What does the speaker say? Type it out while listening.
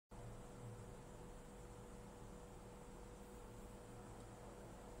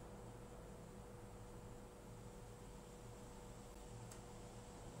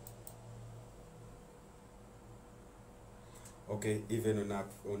Okay, even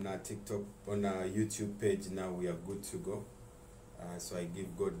on our TikTok, on our YouTube page now, we are good to go. So I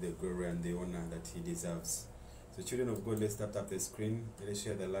give God the glory and the honor that He deserves. So children of God, let's tap the screen. Let's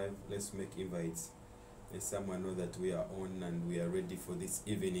share the live. Let's make invites. Let someone know that we are on and we are ready for this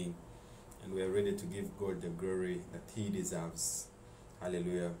evening. And we are ready to give God the glory that He deserves.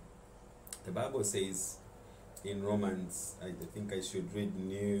 Hallelujah. The Bible says in Romans, I think I should read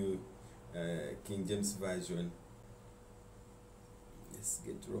New King James Version. Let's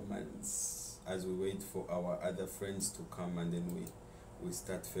get Romans as we wait for our other friends to come, and then we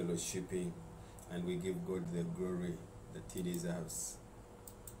start fellowshipping and we give God the glory that He deserves.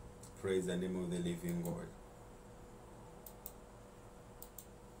 Praise the name of the living God.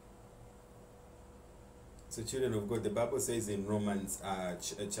 So children of God, the Bible says in Romans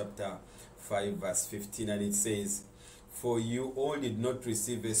chapter 5 verse 15, and it says, "For you all did not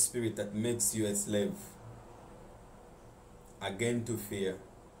receive a spirit that makes you a slave again to fear,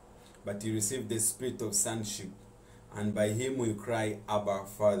 but you received the spirit of sonship, and by Him we cry, Abba,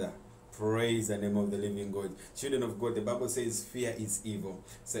 Father." Praise the name of the living God. Children of God, the Bible says fear is evil.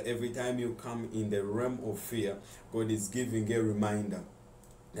 So every time you come in the realm of fear, God is giving a reminder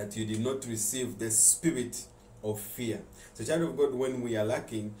that you did not receive the spirit of fear. So child of God, when we are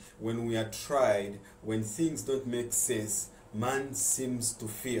lacking, when we are tried, when things don't make sense, man seems to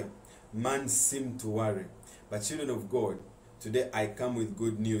fear. Man seems to worry. But children of God, today I come with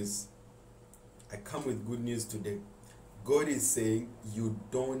good news. I come with good news today. God is saying you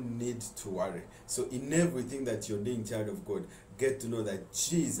don't need to worry. So in everything that you're doing, child of God, get to know that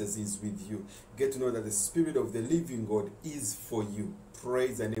Jesus is with you. Get to know that the Spirit of the living God is for you.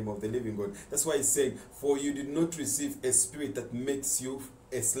 Praise the name of the living God. That's why He's saying, for you did not receive a spirit that makes you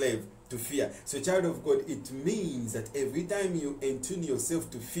a slave to fear. So child of God, it means that every time you attune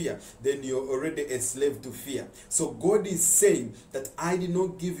yourself to fear, then you're already a slave to fear. So God is saying that I did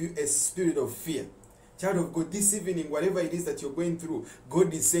not give you a spirit of fear. Child of God, this evening, whatever it is that you're going through,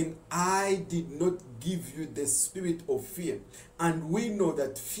 God is saying, I did not give you the spirit of fear. And we know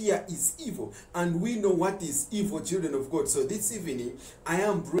that fear is evil. And we know what is evil, children of God. So this evening, I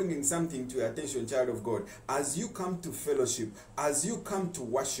am bringing something to your attention, child of God. As you come to fellowship, as you come to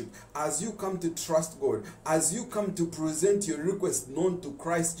worship, as you come to trust God, as you come to present your request known to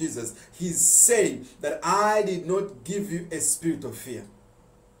Christ Jesus, He's saying that I did not give you a spirit of fear.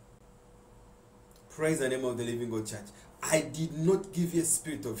 Praise the name of the living God, church. I did not give you a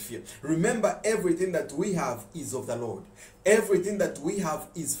spirit of fear. Remember, everything that we have is of the Lord. Everything that we have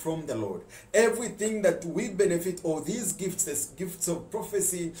is from the Lord. Everything that we benefit, all these gifts, the gifts of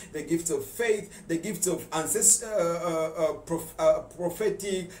prophecy, the gifts of faith, the gifts of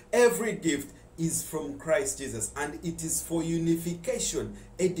prophetic, every gift is from Christ Jesus, and it is for unification,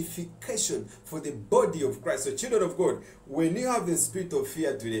 edification for the body of Christ. So children of God, when you have the spirit of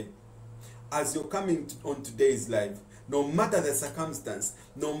fear today, as you're coming on today's life, no matter the circumstance,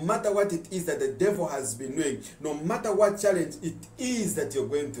 no matter what it is that the devil has been doing, no matter what challenge it is that you're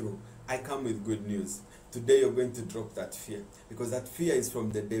going through, I come with good news. Today you're going to drop that fear, because that fear is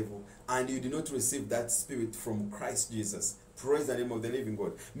from the devil, and you did not receive that spirit from Christ Jesus. Praise the name of the living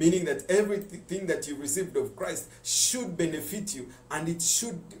God. Meaning that everything that you received of Christ should benefit you, and it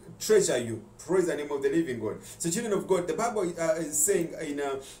should treasure you. Praise the name of the living God. So children of God, the Bible is saying in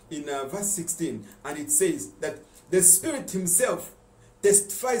verse 16, and it says that the Spirit Himself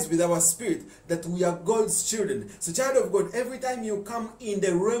testifies with our spirit that we are God's children. So child of God, every time you come in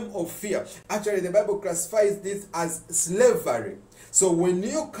the realm of fear, actually the Bible classifies this as slavery. So when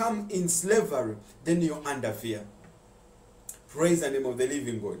you come in slavery, then you're under fear. Praise the name of the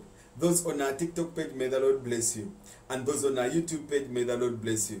living God. Those on our TikTok page, may the Lord bless you. And those on our YouTube page, may the Lord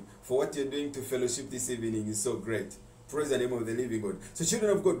bless you. For what you're doing to fellowship this evening is so great. Praise the name of the living God. So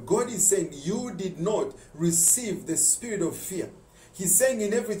children of God, God is saying you did not receive the spirit of fear. He's saying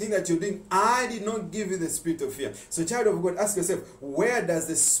in everything that you're doing, I did not give you the spirit of fear. So child of God, ask yourself, where does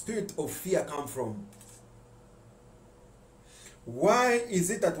the spirit of fear come from? Why is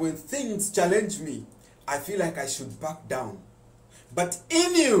it that when things challenge me, I feel like I should back down? But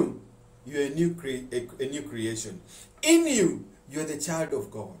in you, you're a new creation. In you, you're the child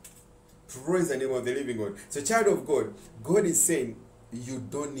of God. Praise the name of the living God. So child of God, God is saying you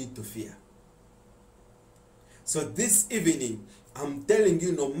don't need to fear. So this evening, I'm telling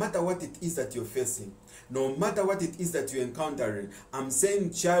you, no matter what it is that you're facing, no matter what it is that you're encountering, I'm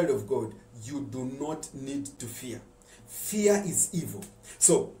saying, child of God, you do not need to fear. Fear is evil.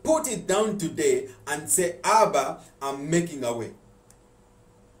 So put it down today and say, Abba, I'm making a way.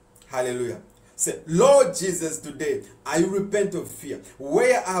 Hallelujah. Say, Lord Jesus, today I repent of fear.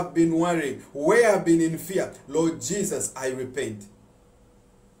 Where I've been worrying, where I've been in fear, Lord Jesus, I repent.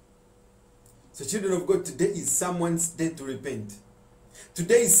 So children of God, today is someone's day to repent.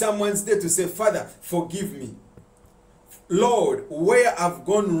 Today is someone's day to say, Father, forgive me. Lord, where I've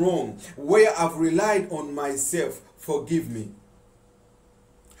gone wrong, where I've relied on myself, forgive me.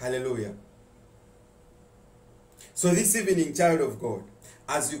 Hallelujah. So this evening, child of God,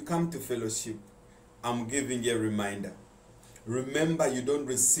 as you come to fellowship, I'm giving you a reminder. Remember, you don't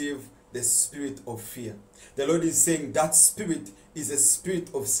receive the spirit of fear. The Lord is saying that spirit is a spirit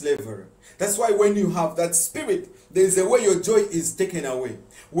of slavery. That's why when you have that spirit, there is a way your joy is taken away.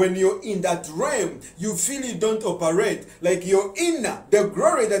 When you're in that realm, you feel you don't operate. Like your inner, the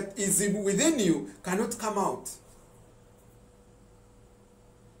glory that is within you cannot come out.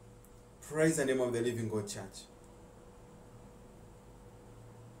 Praise the name of the living God, church.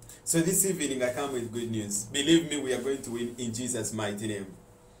 So this evening I come with good news. Believe me, we are going to win in Jesus' mighty name.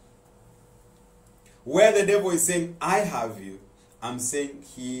 Where the devil is saying, I have you, I'm saying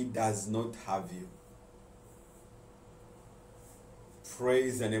he does not have you.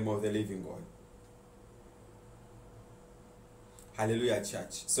 Praise the name of the living God. Hallelujah,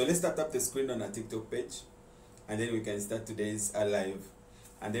 church. So let's start up the screen on our TikTok page, and then we can start today's live.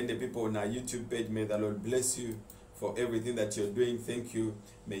 And then the people on our YouTube page, may the Lord bless you for everything that you're doing. Thank you.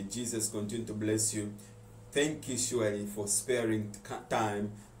 May Jesus continue to bless you. Thank you, surely, for sparing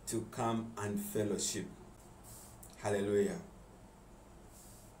time to come and fellowship. Hallelujah.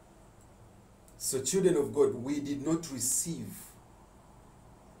 So children of God, we did not receive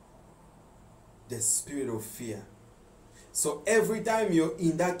the spirit of fear. So every time you're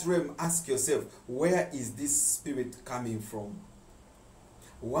in that realm, ask yourself, where is this spirit coming from?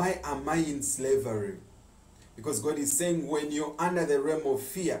 Why am I in slavery? Because God is saying when you're under the realm of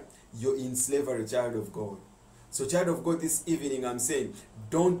fear, you're in slavery, child of God. So child of God, this evening I'm saying,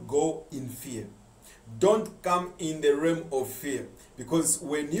 don't go in fear. Don't come in the realm of fear. Because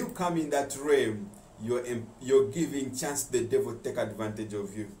when you come in that realm, you're giving chance the devil to take advantage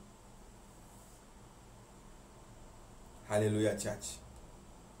of you. Hallelujah, church.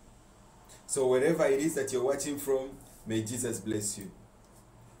 So wherever it is that you're watching from, may Jesus bless you.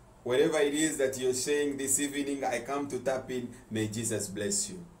 Whatever it is that you're saying this evening, I come to tap in, may Jesus bless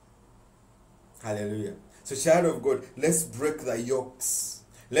you. Hallelujah. So child of God, let's break the yokes.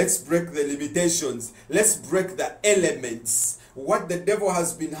 Let's break the limitations. Let's break the elements. What the devil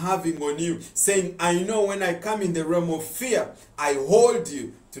has been having on you, saying, I know when I come in the realm of fear, I hold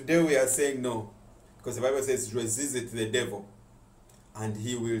you. Today we are saying no. Because the Bible says, resist the devil, and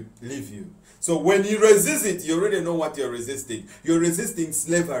he will leave you. So when you resist it, you already know what you're resisting. You're resisting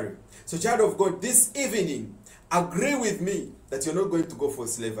slavery. So child of God, this evening, agree with me that you're not going to go for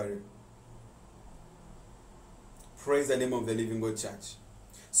slavery. Praise the name of the living God, church.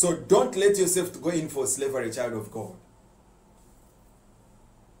 So don't let yourself to go in for slavery, child of God.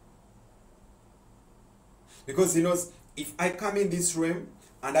 Because he knows, if I come in this realm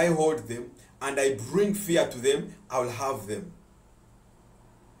and I hold them and I bring fear to them, I'll have them.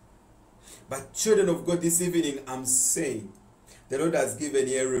 But children of God, this evening I'm saying, the Lord has given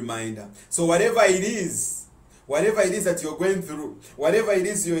you a reminder. So whatever it is that you're going through, whatever it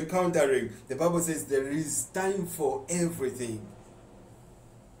is you're encountering, the Bible says there is time for everything.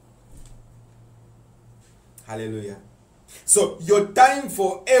 Hallelujah. So your time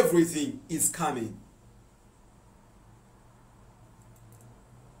for everything is coming.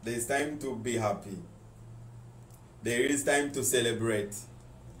 There is time to be happy. There is time to celebrate.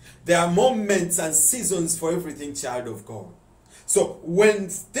 There are moments and seasons for everything, child of God. So when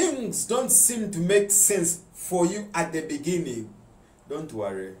things don't seem to make sense for you at the beginning, don't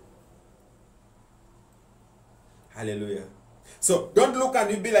worry. Hallelujah. So don't look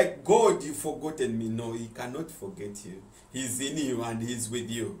and you be like, God, you've forgotten me. No, he cannot forget you. He's in you and he's with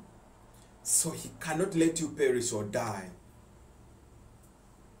you. So he cannot let you perish or die.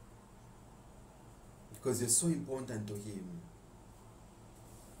 Because you're so important to him.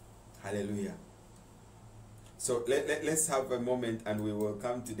 Hallelujah. So let's have a moment and we will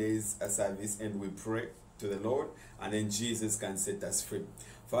come today's service and we pray to the Lord, and then Jesus can set us free.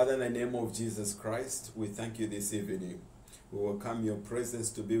 Father, in the name of Jesus Christ, we thank you this evening. We welcome your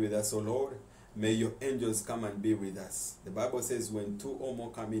presence to be with us, O Lord. May your angels come and be with us. The Bible says when two or more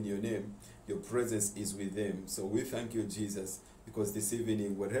come in your name, your presence is with them. So we thank you, Jesus, because this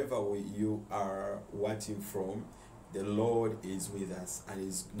evening, wherever you are watching from, the Lord is with us and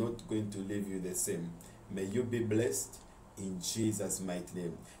is not going to leave you the same. May you be blessed in Jesus' mighty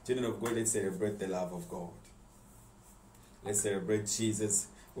name. Children of God, let's celebrate the love of God. Let's celebrate Jesus.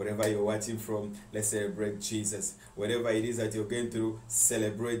 Wherever you're watching from, let's celebrate Jesus. Whatever it is that you're going through,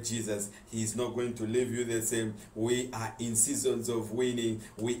 celebrate Jesus. He is not going to leave you the same. We are in seasons of winning.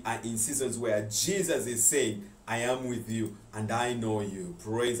 We are in seasons where Jesus is saying, I am with you and I know you.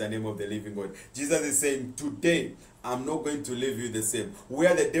 Praise the name of the living God. Jesus is saying, today, I'm not going to leave you the same.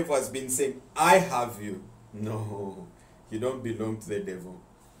 Where the devil has been saying, I have you. No, you don't belong to the devil.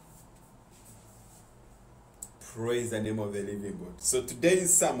 Praise the name of the living God. So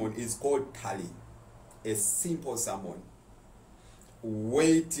today's sermon is called Tally. A simple sermon.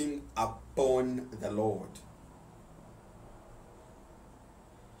 Waiting upon the Lord.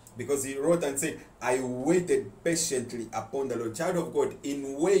 Because he wrote and said, I waited patiently upon the Lord. Child of God,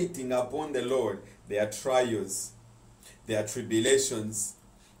 in waiting upon the Lord, there are trials, there are tribulations,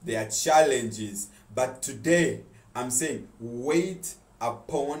 there are challenges. But today, I'm saying, wait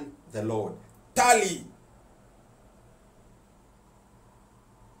upon the Lord. Tally.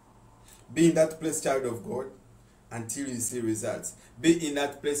 Be in that place, child of God, until you see results. Be in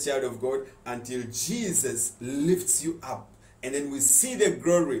that place, child of God, until Jesus lifts you up. And then we see the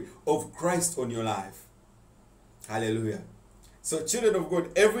glory of Christ on your life. Hallelujah. So children of God,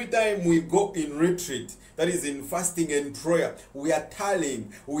 every time we go in retreat, that is in fasting and prayer, we are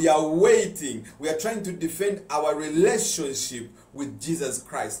tallying, we are waiting, we are trying to defend our relationship with Jesus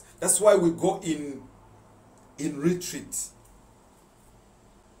Christ. That's why we go in retreat.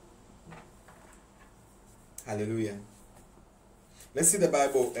 Hallelujah. Let's see the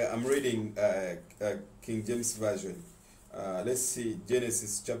Bible. I'm reading King James Version. Let's see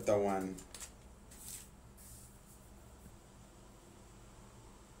Genesis chapter 1.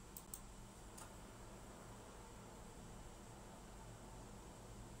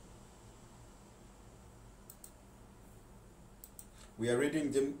 We are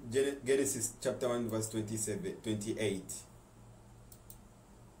reading Genesis chapter 1 verse 28.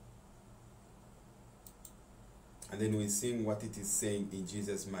 And then we sing what it is saying in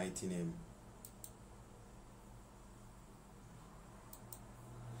Jesus' mighty name.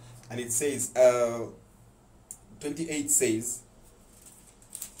 And it says, 28 says,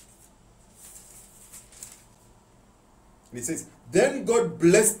 and it says, then God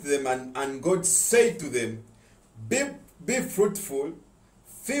blessed them, and God said to them, be fruitful,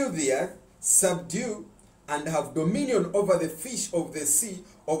 fill the earth, subdue, and have dominion over the fish of the sea,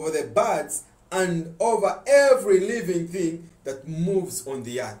 over the birds, and over every living thing that moves on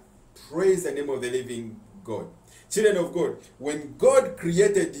the earth. Praise the name of the living God. Children of God, when God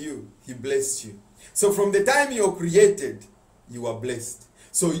created you, He blessed you. So from the time you're created, you are blessed.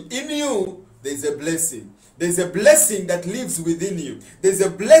 So in you, there's a blessing. There's a blessing that lives within you. There's a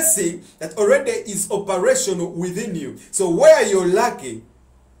blessing that already is operational within you. So where you're lacking,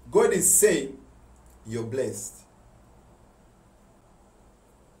 God is saying, you're blessed.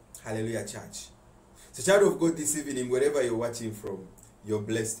 Hallelujah, church. So child of God, this evening, wherever you're watching from, you're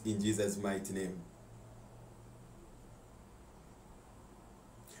blessed in Jesus' mighty name.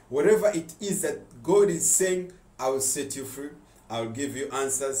 Whatever it is that God is saying, I will set you free. I'll give you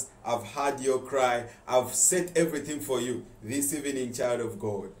answers. I've heard your cry. I've set everything for you. This evening, child of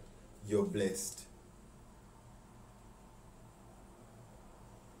God, you're blessed.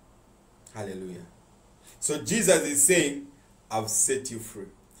 Hallelujah. So Jesus is saying, I've set you free.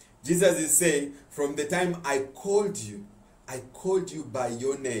 Jesus is saying, from the time I called you by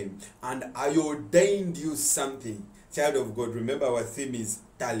your name, and I ordained you something. Child of God, remember our theme is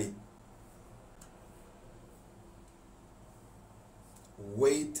tally.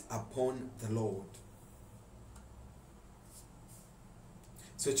 Wait upon the Lord.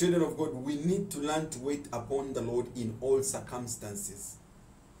 So children of God, we need to learn to wait upon the Lord in all circumstances.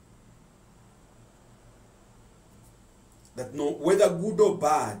 That no, whether good or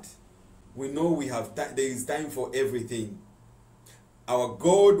bad, we know we have there is time for everything. Our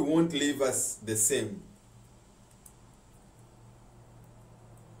God won't leave us the same.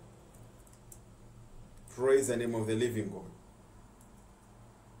 Praise the name of the living God.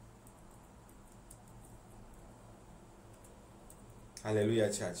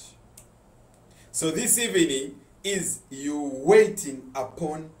 Hallelujah, church. So this evening is you waiting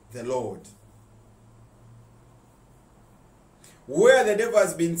upon the Lord. Where the devil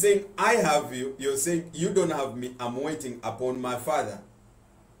has been saying, I have you, you're saying, you don't have me, I'm waiting upon my Father.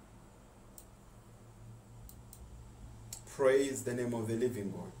 Praise the name of the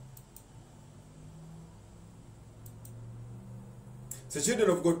living God. So children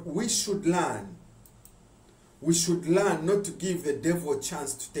of God, we should learn not to give the devil a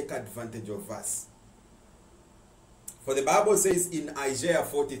chance to take advantage of us. For the Bible says in Isaiah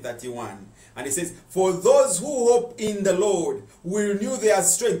 40:31, and it says, for those who hope in the Lord will renew their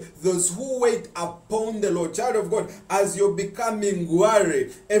strength. Those who wait upon the Lord. Child of God, as you're becoming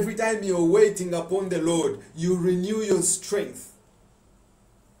weary, every time you're waiting upon the Lord, you renew your strength.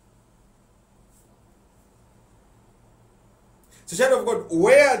 So, child of God,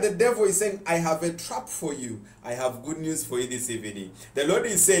 where the devil is saying, I have a trap for you, I have good news for you this evening. The Lord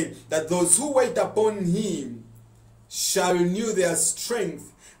is saying that those who wait upon him shall renew their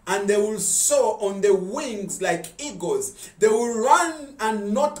strength, and they will soar on the wings like eagles. They will run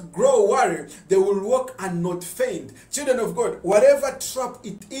and not grow weary. They will walk and not faint. Children of God, whatever trap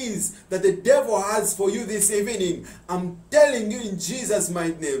it is that the devil has for you this evening, I'm telling you in Jesus'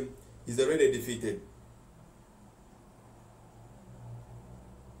 mighty name, he's already defeated.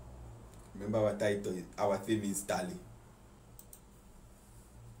 Remember our title, our theme is Tally.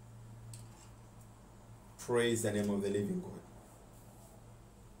 Praise the name of the living God.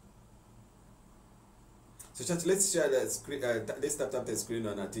 So church, let's share the screen. Let's tap the screen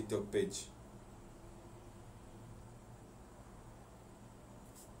on our TikTok page.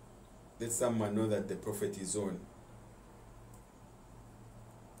 Let someone know that the prophet is on.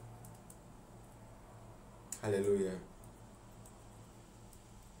 Hallelujah.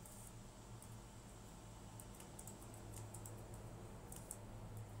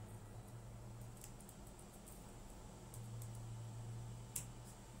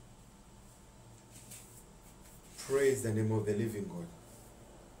 Praise the name of the living God.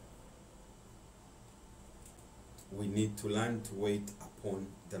 We need to learn to wait upon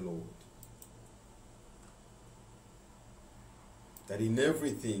the Lord. That in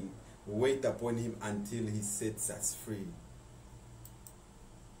everything, wait upon him until he sets us free.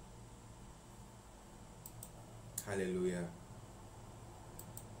 Hallelujah.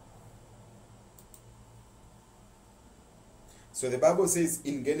 So the Bible says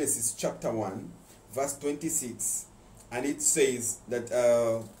in Genesis chapter 1, verse 26, and it says that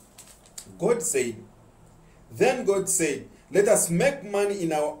God said, then God said, let us make man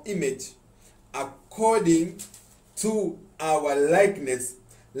in our image, according to our likeness.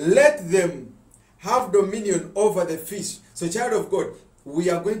 Let them have dominion over the fish. So child of God, we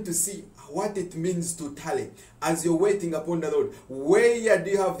are going to see what it means to tally. As you're waiting upon the Lord, where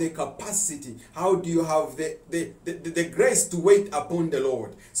do you have the capacity? How do you have the grace to wait upon the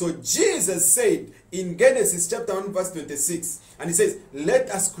Lord? So Jesus said in Genesis chapter 1 verse 26, and he says, let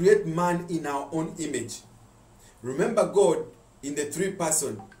us create man in our own image. Remember God in the three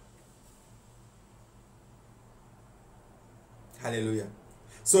person. Hallelujah.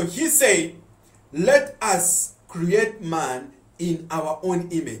 So he said, let us create man in our own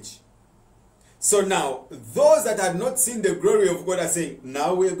image. So now, those that have not seen the glory of God are saying,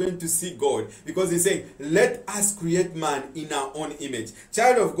 now we're going to see God. Because he's saying, let us create man in our own image.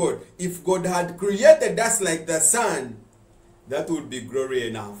 Child of God, if God had created us like the sun, that would be glory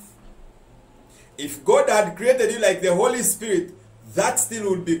enough. If God had created you like the Holy Spirit, that still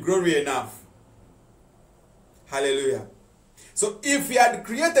would be glory enough. Hallelujah. So if he had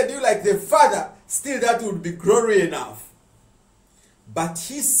created you like the Father, still that would be glory enough. But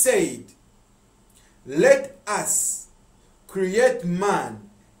he said, let us create man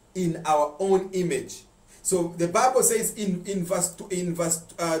in our own image. So the Bible says in verse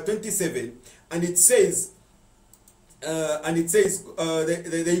 27, and it says,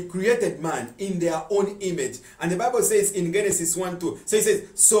 they created man in their own image. And the Bible says in Genesis 1:2, so it says,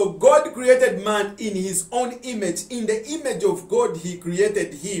 so God created man in his own image. In the image of God he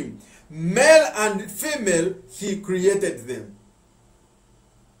created him. Male and female he created them.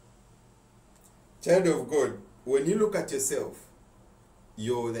 Child of God, when you look at yourself,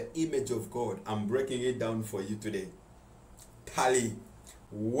 you're the image of God. I'm breaking it down for you today. Tally.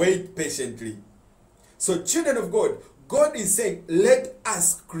 Wait patiently. So children of God, God is saying, let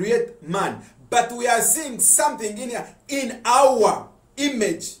us create man. But we are seeing something in here. In our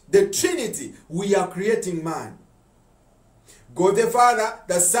image, the Trinity, we are creating man. God the Father,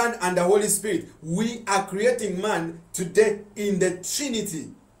 the Son, and the Holy Spirit. We are creating man today in the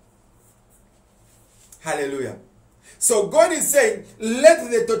Trinity. Hallelujah. So God is saying, let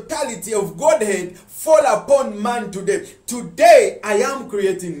the totality of Godhead fall upon man today. Today, I am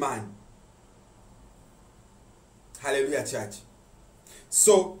creating man. Hallelujah, church.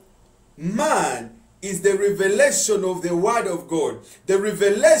 So, man is the revelation of the Word of God, the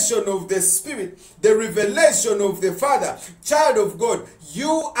revelation of the Spirit, the revelation of the Father. Child of God,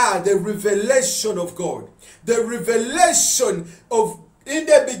 you are the revelation of God. The revelation of in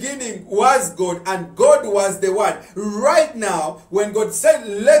the beginning was God, and God was the Word. Right now, when God said,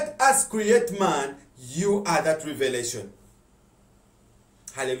 let us create man, you are that revelation.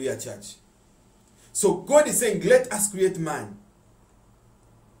 Hallelujah, church. So God is saying, let us create man.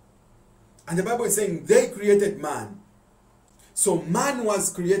 And the Bible is saying they created man. So man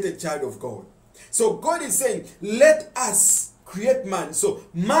was created child of God. So God is saying, let us create man. So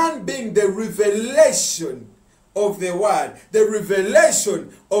man being the revelation of the Word, the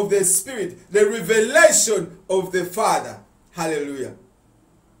revelation of the Spirit, the revelation of the Father. Hallelujah.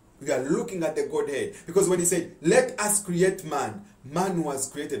 We are looking at the Godhead. Because when he said, let us create man, man was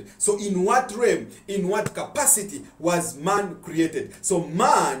created. So in what realm, in what capacity was man created? So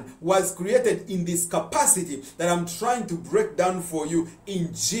man was created in this capacity that I'm trying to break down for you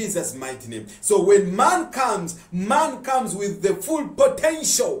in Jesus' mighty name. So when man comes with the full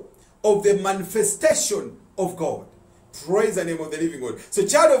potential of the manifestation of God. Praise the name of the living God. So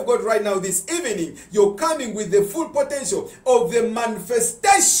child of God, right now this evening, you're coming with the full potential of the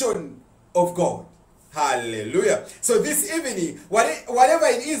manifestation of God. Hallelujah. So this evening, whatever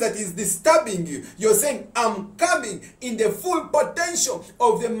it is that is disturbing you, you're saying, I'm coming in the full potential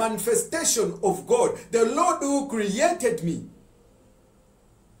of the manifestation of God. The Lord who created me.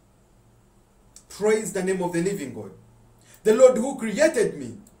 Praise the name of the living God. The Lord who created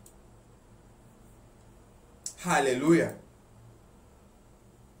me. Hallelujah.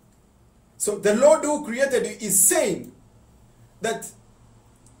 So the Lord who created you is saying that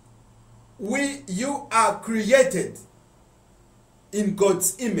you are created in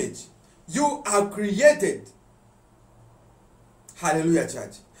God's image. You are created. Hallelujah,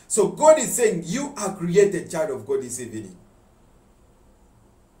 church. So God is saying you are created, child of God, this evening.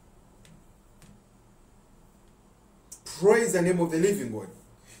 Praise the name of the living God.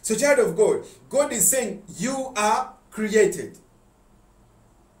 So child of God, God is saying you are created.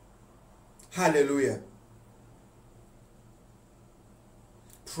 Hallelujah.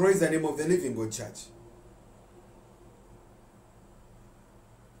 Praise the name of the living God, church.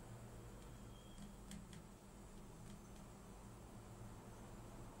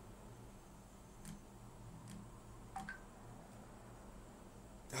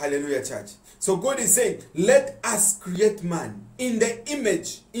 Hallelujah, church. So God is saying, let us create man. In the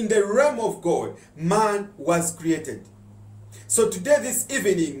image, in the realm of God, man was created. So today, this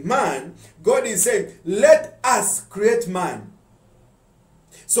evening, God is saying, let us create man.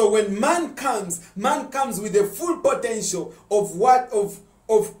 So when man comes with the full potential of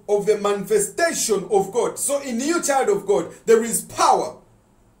of the manifestation of God. So in you, child of God, there is power.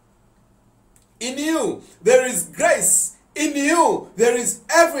 In you, there is grace. In you, there is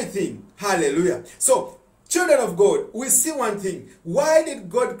everything. Hallelujah. So, children of God, we see one thing. Why did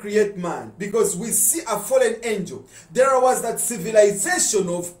God create man? Because we see a fallen angel. There was that civilization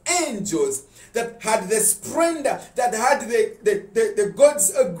of angels that had the splendor, that had the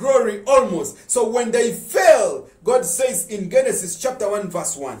God's glory almost. So when they fell, God says in Genesis chapter 1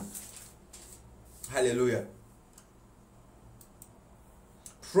 verse 1. Hallelujah.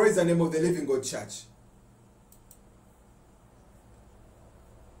 Praise the name of the living God, church.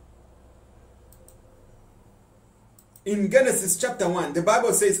 In Genesis chapter 1, the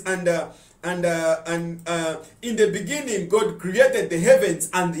Bible says, in the beginning God created the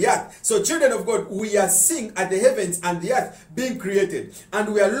heavens and the earth. So children of God, we are seeing at the heavens and the earth being created.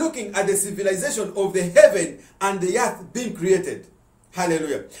 And we are looking at the civilization of the heaven and the earth being created.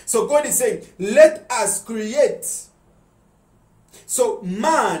 Hallelujah. So God is saying, let us create. So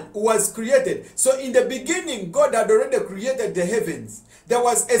man was created. So in the beginning, God had already created the heavens. There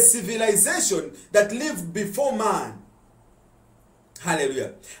was a civilization that lived before man.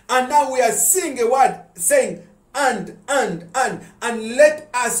 Hallelujah. And now we are seeing a word saying, and let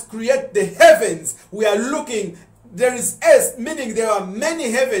us create the heavens. We are looking, there is earth, meaning there are many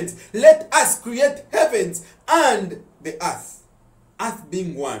heavens. Let us create heavens and the earth. Earth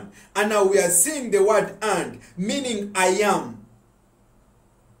being one. And now we are seeing the word and, meaning I am.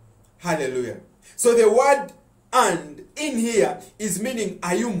 Hallelujah. So the word and in here is meaning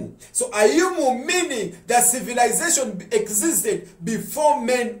Ayumu. So Ayumu meaning that civilization existed before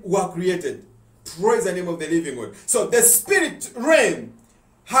men were created. Praise the name of the living God. So the spirit realm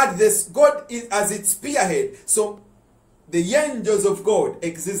had this God as its spearhead. So the angels of God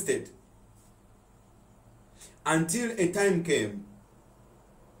existed until a time came.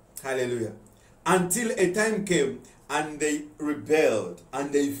 Hallelujah. Until a time came and they rebelled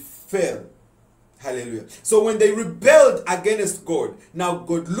and they fell. Hallelujah. So when they rebelled against God, now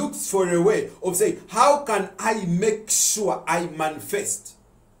God looks for a way of saying, how can I make sure I manifest?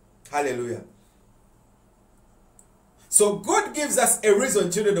 Hallelujah. So God gives us a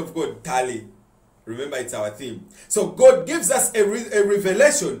reason, children of God, Tali. Remember, it's our theme. So God gives us a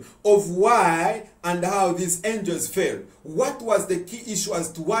revelation of why and how these angels fell. What was the key issue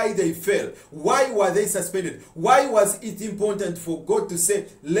as to why they fell? Why were they suspended? Why was it important for God to say,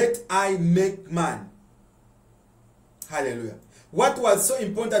 let I make man? Hallelujah. What was so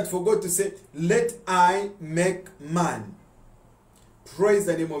important for God to say, let I make man? Praise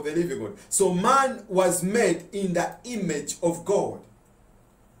the name of the living God. So man was made in the image of God.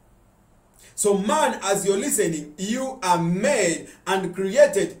 So man, as you're listening, you are made and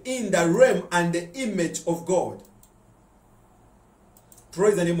created in the realm and the image of God.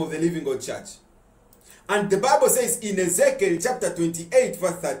 Praise the name of the living God, church. And the Bible says in Ezekiel chapter 28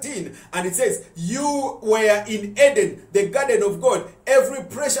 verse 13, and it says, you were in Eden, the garden of God. Every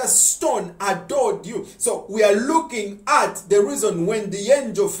precious stone adored you. So we are looking at the reason when the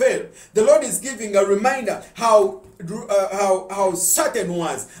angel fell. The Lord is giving a reminder how Satan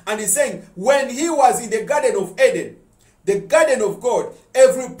was. And he's saying, when he was in the garden of Eden, the garden of God,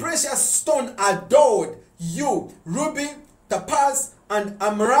 every precious stone adored you. Ruby, topaz, and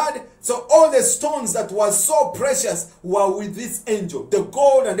emerald. So all the stones that were so precious were with this angel, the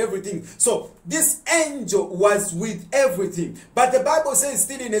gold and everything. So this angel was with everything. But the Bible says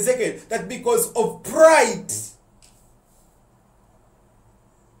still in Ezekiel that because of pride,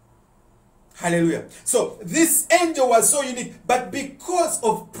 hallelujah. So this angel was so unique, but because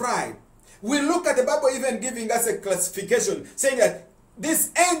of pride, we look at the Bible even giving us a classification saying that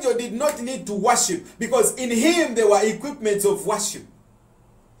this angel did not need to worship because in him there were equipments of worship.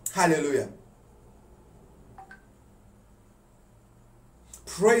 Hallelujah.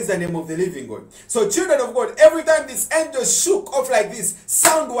 Praise the name of the living God. So children of God, every time this angel shook off like this,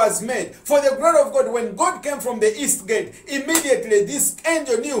 sound was made. For the glory of God, when God came from the east gate, immediately this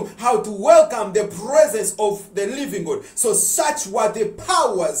angel knew how to welcome the presence of the living God. So such were the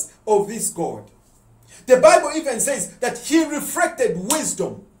powers of this God. The Bible even says that he reflected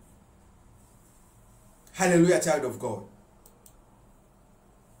wisdom. Hallelujah, child of God.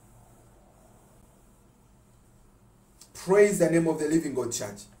 Praise the name of the living God,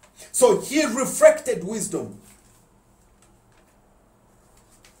 church. So he reflected wisdom.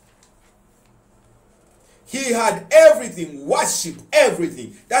 He had everything, worship,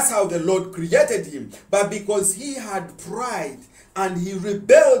 everything. That's how the Lord created him. But because he had pride and he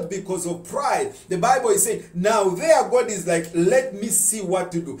rebelled because of pride, the Bible is saying, now there God is like, let me see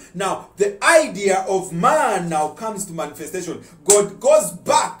what to do. Now, the idea of man now comes to manifestation. God goes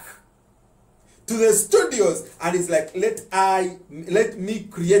back to the studios and it's like, let me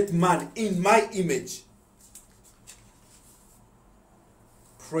create man in my image.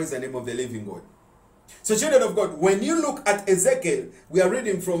 Praise the name of the living God. So children of God, when you look at Ezekiel, we are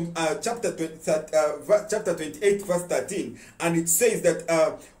reading from chapter 28 verse 13, and it says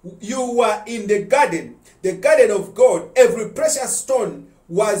that you were in the garden of God. Every precious stone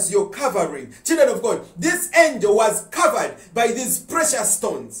was your covering. Children of God, this angel was covered by these precious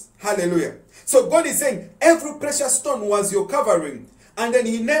stones. Hallelujah. So God is saying every precious stone was your covering. And then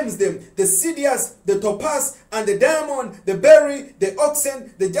he names them: the Sidious, the Topaz, and the diamond, the berry, the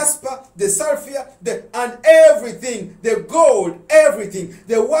oxen, the jasper, the sapphire, and everything, the gold, everything,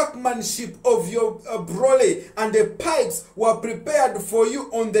 the workmanship of your brole, and the pipes were prepared for you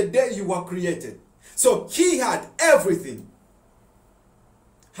on the day you were created. So he had everything.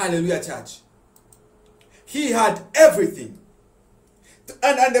 Hallelujah, church. He had everything.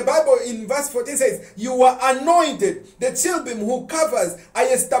 And the Bible in verse 14 says, you were anointed, the cherubim who covers, I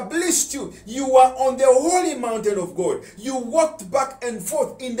established you. You were on the holy mountain of God. You walked back and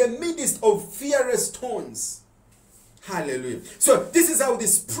forth in the midst of fierce stones. Hallelujah. So this is how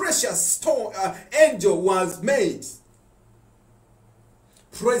this precious stone angel was made.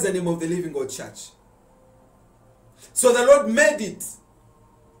 Praise the name of the living God, church. So the Lord made it.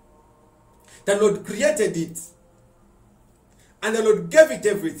 The Lord created it. And the Lord gave it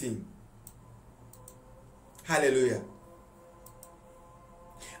everything. Hallelujah.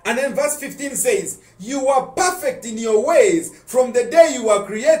 And then verse 15 says, you were perfect in your ways from the day you were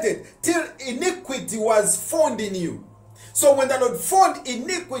created till iniquity was found in you. So when the Lord found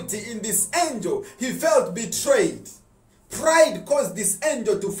iniquity in this angel, he felt betrayed. Pride caused this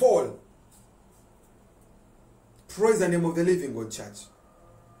angel to fall. Praise the name of the living God, church.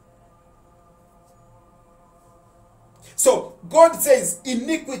 So God says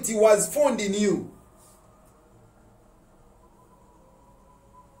iniquity was found in you.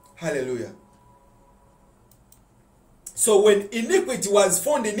 Hallelujah. So when iniquity was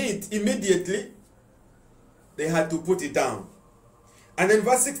found in it, immediately they had to put it down. And then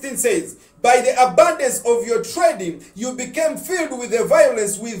verse 16 says, by the abundance of your trading, you became filled with the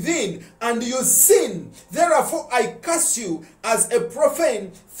violence within, and you sin. Therefore I cast you as a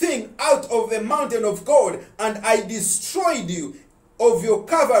profane thing out of the mountain of God, and I destroyed you of your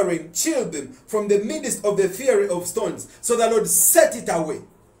covering children from the midst of the fiery of stones. So the Lord set it away.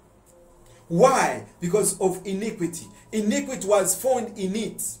 Why? Because of iniquity. Iniquity was found in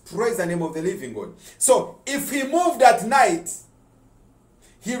it. Praise the name of the living God. So if he moved at night,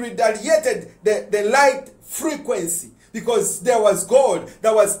 he retaliated the light frequency, because there was God,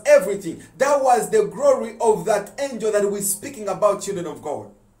 there was everything. That was the glory of that angel that we're speaking about, children of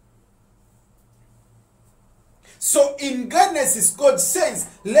God. So in Genesis, God says,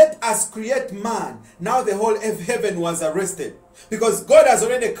 let us create man. Now the whole heaven was arrested, because God has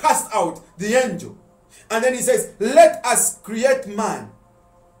already cast out the angel. And then he says, let us create man.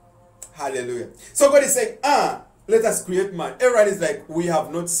 Hallelujah. So God is saying, let us create man. Everyone is like, we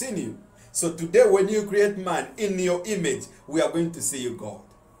have not seen you. So today when you create man in your image, we are going to see you, God.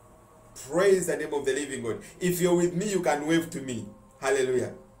 Praise the name of the living God. If you're with me, you can wave to me.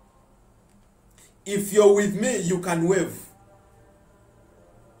 Hallelujah. If you're with me, you can wave.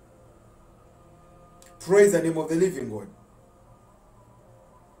 Praise the name of the living God.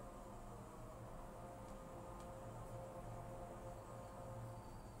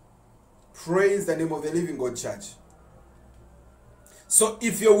 Praise the name of the living God, church. So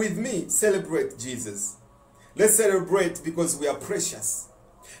if you're with me, celebrate Jesus. Let's celebrate because we are precious.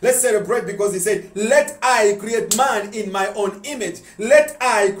 Let's celebrate because he said, let I create man in my own image. Let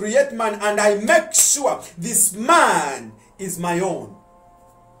I create man, and I make sure this man is my own.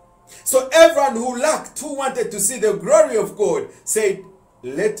 So everyone who lacked, who wanted to see the glory of God, said,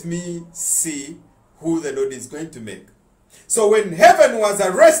 let me see who the Lord is going to make. So when heaven was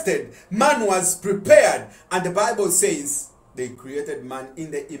arrested, man was prepared. And the Bible says they created man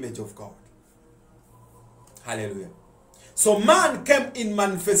in the image of God. Hallelujah. So man came in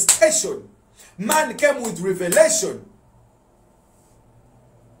manifestation. Man came with revelation.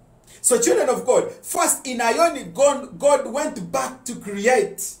 So children of God, first in Ionic, God went back to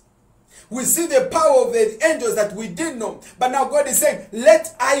create. We see the power of the angels that we didn't know. But now God is saying,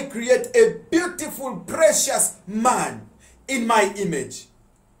 let I create a beautiful, precious man in my image.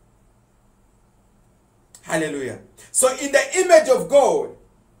 Hallelujah. So in the image of God,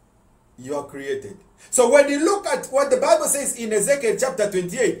 you are created. So when you look at what the Bible says in Ezekiel chapter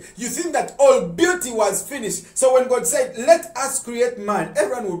 28, you think that all beauty was finished. So when God said, let us create man,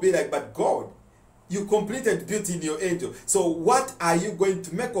 everyone will be like, but God, you completed beauty in your angel. So what are you going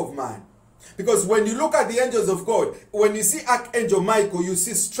to make of man? Because when you look at the angels of God, when you see Archangel Michael, you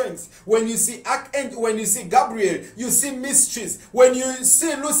see strength. When you see Gabriel, you see mysteries. When you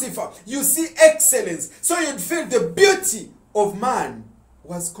see Lucifer, you see excellence. So you'd feel the beauty of man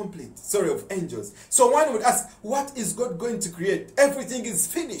was complete. Sorry, of angels. So one would ask, what is God going to create? Everything is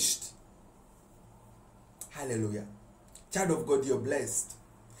finished. Hallelujah. Child of God, you're blessed.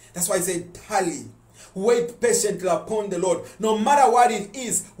 That's why I say, tarry. Wait patiently upon the Lord. No matter what it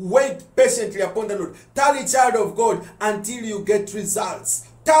is, wait patiently upon the Lord. Tarry, child of God, until you get results.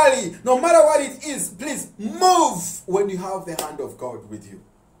 Tarry, no matter what it is, please move when you have the hand of God with you.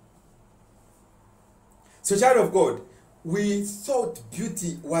 So, child of God, we thought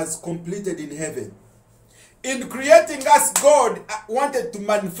beauty was completed in heaven. In creating us, God wanted to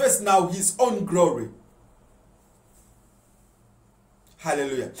manifest now his own glory.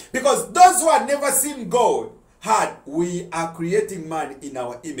 Hallelujah. Because those who had never seen God we are creating man in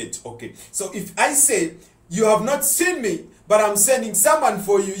our image. Okay. So if I say, you have not seen me, but I'm sending someone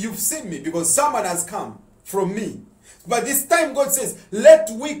for you, you've seen me because someone has come from me. But this time God says, let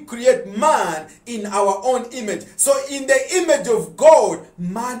we create man in our own image. So in the image of God,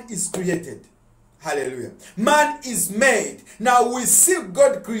 man is created. Hallelujah. Man is made. Now we see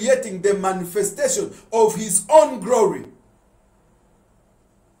God creating the manifestation of his own glory.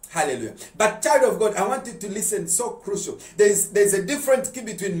 Hallelujah. But child of God, I want you to listen, so crucial. There's a difference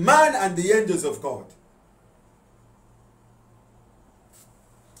between man and the angels of God.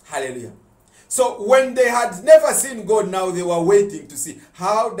 Hallelujah. So when they had never seen God, now they were waiting to see,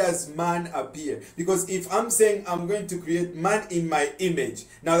 how does man appear? Because if I'm saying I'm going to create man in my image,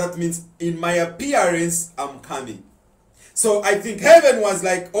 now that means in my appearance, I'm coming. So I think heaven was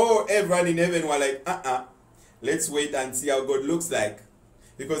like, oh, everyone in heaven were like, let's wait and see how God looks like.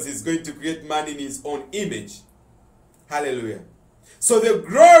 Because he's going to create man in his own image. Hallelujah. So the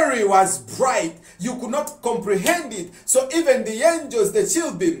glory was bright. You could not comprehend it. So even the angels, the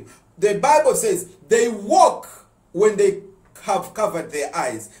cherubim, the Bible says, they walk when they have covered their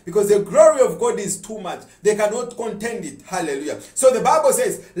eyes, because the glory of God is too much. They cannot contend it. Hallelujah. So the Bible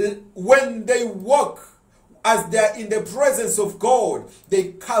says, when they walk, as they are in the presence of God,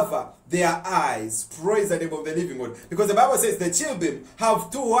 they cover their eyes. Praise the name of the living God. Because the Bible says the children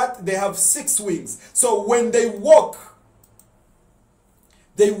have two what? They have 6 wings. So when they walk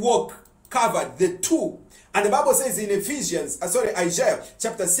covered, the 2. And the Bible says in Isaiah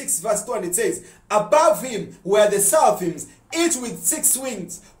chapter 6 verse 2, and it says, above him were the seraphims, each with 6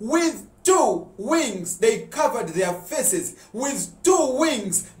 wings. With 2 wings they covered their faces. With 2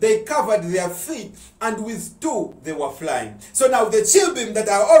 wings they covered their feet. And with 2 they were flying. So now the children that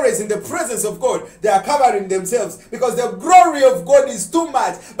are always in the presence of God, they are covering themselves, because the glory of God is too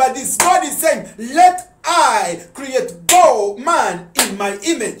much. But this God is saying, let I create man in my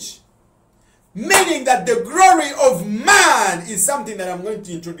image. Meaning that the glory of man is something that I'm going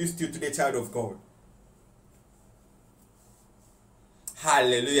to introduce to you today, child of God.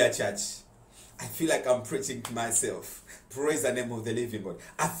 Hallelujah, church. I feel like I'm preaching to myself. Praise the name of the living God.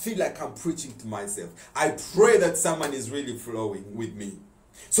 I feel like I'm preaching to myself. I pray that someone is really flowing with me.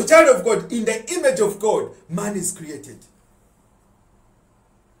 So, child of God, in the image of God, man is created.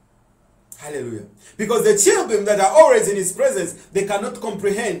 Hallelujah. Because the children that are always in his presence, they cannot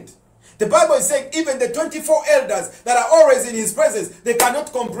comprehend. The Bible is saying even the 24 elders that are always in his presence, they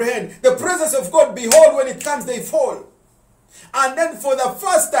cannot comprehend. The presence of God, behold, when it comes, they fall. And then for the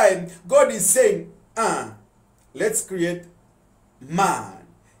first time, God is saying, let's create man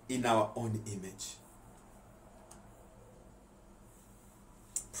in our own image.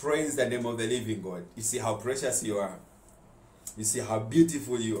 Praise the name of the living God. You see how precious you are. You see how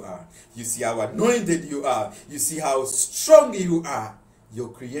beautiful you are. You see how anointed you are. You see how strong you are. You're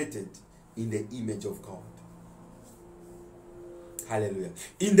created in the image of God. Hallelujah.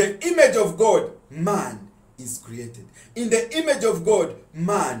 In the image of God, man is created. In the image of God,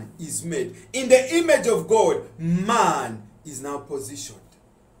 man is made. In the image of God, man is now positioned.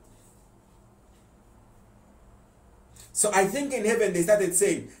 So I think in heaven they started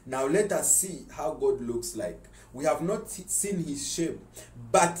saying, now let us see how God looks like. We have not seen his shape,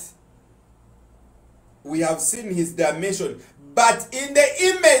 but we have seen his dimension. But in the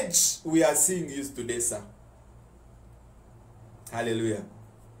image we are seeing you today, sir. Hallelujah.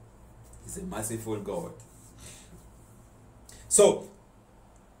 He's a merciful God. So,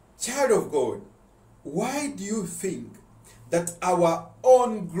 child of God, why do you think that our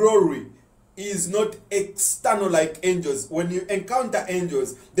own glory is not external like angels? When you encounter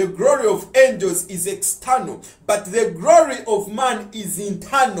angels, the glory of angels is external, but the glory of man is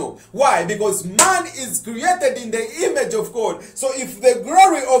internal. Why? Because man is created in the image of God. So if the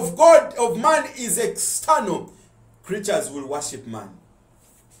glory of God, of man, is external, creatures will worship man.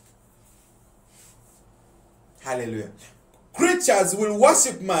 Hallelujah. Creatures will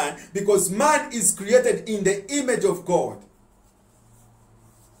worship man because man is created in the image of God.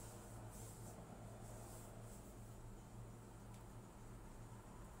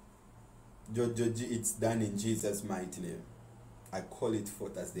 Joji, it's done in Jesus' mighty name. I call it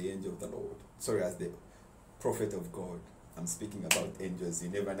forth as the angel of the Lord. Sorry, as the prophet of God. I'm speaking about angels. You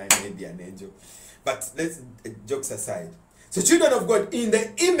never know, maybe an angel. But let's, jokes aside. So children of God, in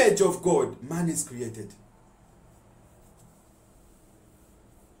the image of God, man is created.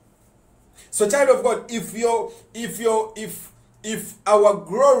 So child of God, if our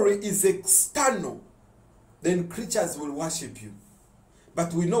glory is external, then creatures will worship you.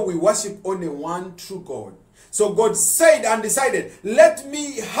 But we know we worship only one true God. So God said and decided, let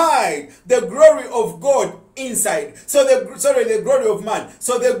me hide the glory of God inside. So the glory of man.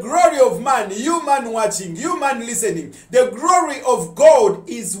 So the glory of man, you man watching, you man listening, the glory of God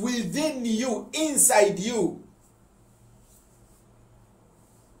is within you, inside you.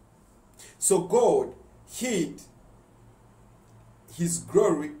 So God hid his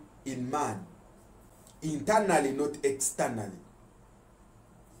glory in man, internally, not externally.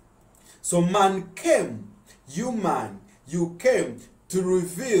 So man came, you came to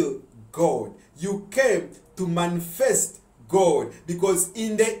reveal God. You came to manifest God, because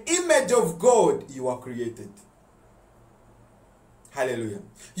in the image of God you are created. Hallelujah.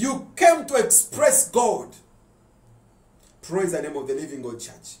 You came to express God. Praise the name of the living God,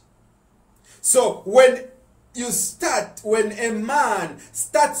 church. So when a man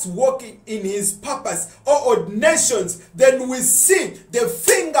starts walking in his purpose or ordinations, then we see the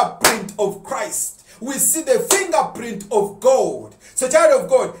fingerprint of Christ. We see the fingerprint of God. So child of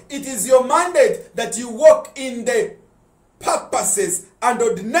God, it is your mandate that you walk in the purposes and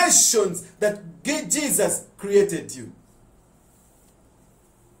ordinations that Jesus created you.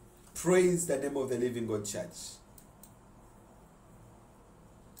 Praise the name of the living God, church.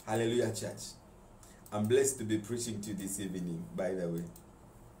 Hallelujah, church. I'm blessed to be preaching to you this evening, by the way.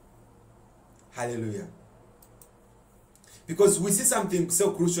 Hallelujah. Because we see something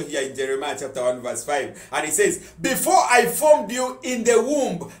so crucial here in Jeremiah chapter 1 verse 5. And it says, before I formed you in the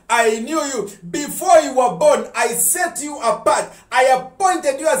womb, I knew you. Before you were born, I set you apart. I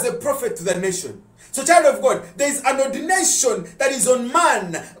appointed you as a prophet to the nation. So child of God, there is an ordination that is on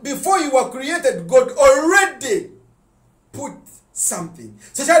man. Before you were created, God already put something.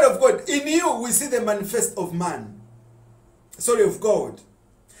 So child of God, in you we see the manifest of man. Sorry, of God.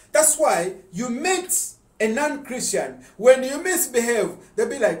 That's why you meet a non-Christian. When you misbehave, they'll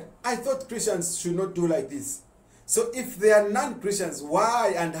be like, I thought Christians should not do like this. So if they are non-Christians,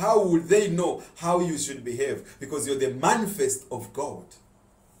 why and how would they know how you should behave? Because you're the manifest of God.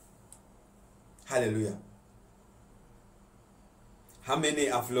 Hallelujah. How many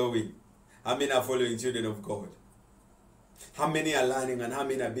are flowing? How many are following children of God? How many are learning and how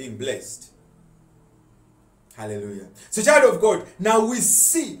many are being blessed? Hallelujah. So child of God, now we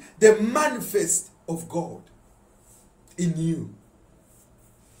see the manifest of God in you.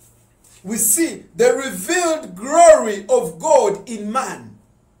 We see the revealed glory of God in man.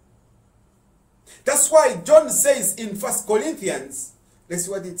 That's why John says in 1 Corinthians, let's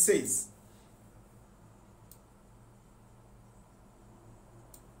see what it says.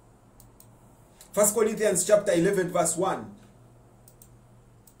 1 Corinthians chapter 11 verse 1.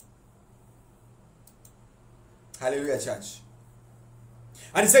 Hallelujah, church.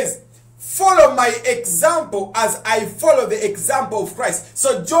 And it says, follow my example as I follow the example of Christ.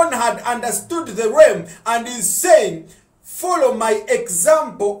 So John had understood the realm and is saying, follow my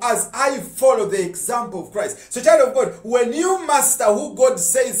example as I follow the example of Christ. So child of God, when you master who God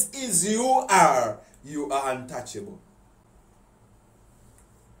says is you are untouchable.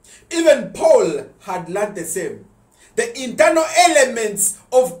 Even Paul had learned the same. The internal elements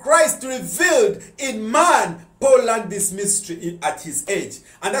of Christ revealed in man, Paul learned this mystery at his age.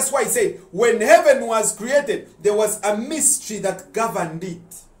 And that's why he said, when heaven was created, there was a mystery that governed it.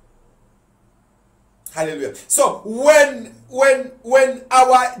 Hallelujah. So when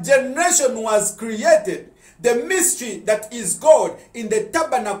our generation was created, the mystery that is God in the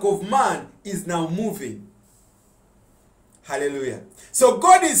tabernacle of man is now moving. Hallelujah. So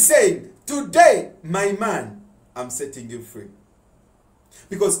God is saying, today, my man, I'm setting you free.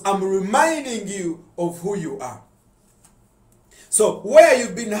 Because I'm reminding you of who you are. So where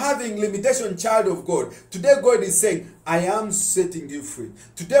you've been having limitation, child of God, today God is saying, I am setting you free.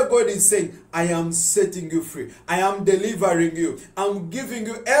 Today God is saying, I am setting you free. I am delivering you. I'm giving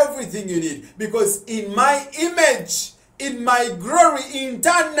you everything you need. Because in my image, in my glory,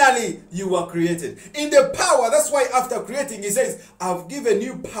 internally, you were created. In the power, that's why after creating, he says, I've given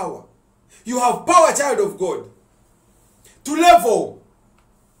you power. You have power, child of God, to level.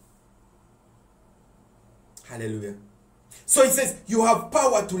 Hallelujah. So he says, you have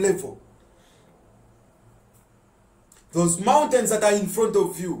power to level. Those mountains that are in front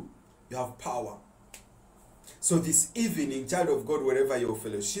of you, you have power. So this evening, child of God, wherever you're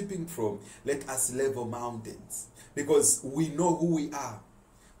fellowshipping from, let us level mountains. Because we know who we are.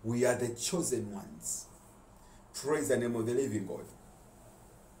 We are the chosen ones. Praise the name of the living God.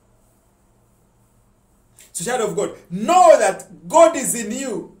 So child of God, know that God is in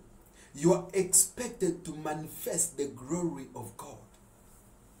you. You are expected to manifest the glory of God.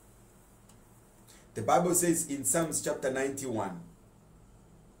 The Bible says in Psalms chapter 91.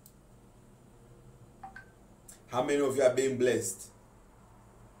 How many of you are being blessed?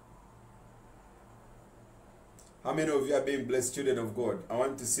 How many of you are being blessed, children of God? I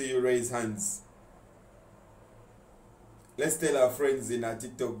want to see you raise hands. Let's tell our friends in our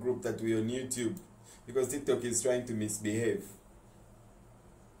TikTok group that we're on YouTube. Because TikTok is trying to misbehave.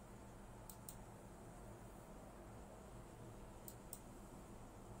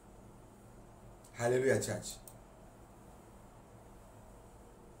 Hallelujah, church.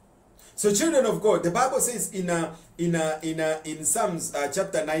 So children of God, the Bible says in Psalms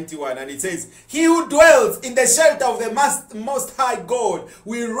chapter 91, and it says, he who dwells in the shelter of the most high God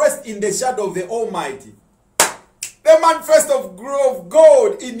will rest in the shadow of the Almighty. The manifest of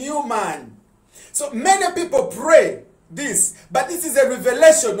God in you, man. So many people pray this, but this is a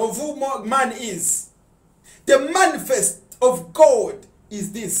revelation of who man is. The manifest of God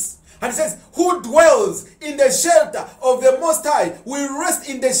is this. And it says, who dwells in the shelter of the Most High will rest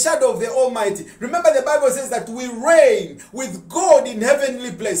in the shadow of the Almighty. Remember, the Bible says that we reign with God in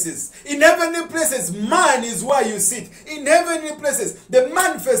heavenly places. In heavenly places, man is where you sit. In heavenly places, the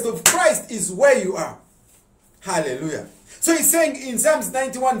manifest of Christ is where you are. Hallelujah. So he's saying in Psalms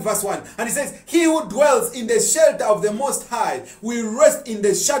 91 verse 1, and he says, he who dwells in the shelter of the Most High will rest in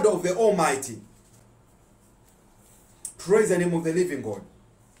the shadow of the Almighty. Praise the name of the living God.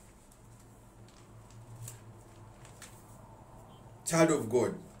 Child of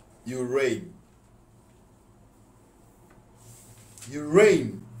God, you reign. You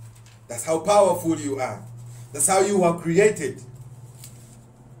reign. That's how powerful you are. That's how you are created.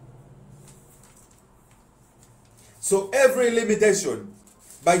 So every limitation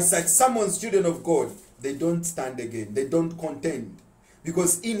by such someone's children of God, they don't stand again. They don't contend.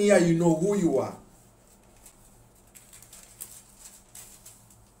 Because in here you know who you are.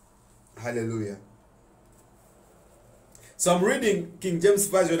 Hallelujah. So I'm reading King James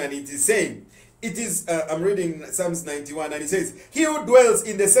Version, and it is saying, I'm reading Psalms 91, and it says, he who dwells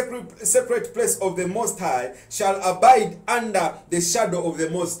in the sacred place of the Most High shall abide under the shadow of the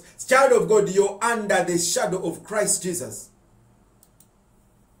Most. Child of God, you're under the shadow of Christ Jesus.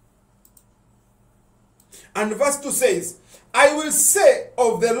 And verse 2 says, I will say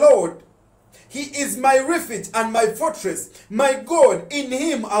of the Lord, he is my refuge and my fortress, my God, in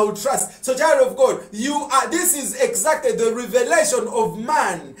him I will trust. So child of God, this is exactly the revelation of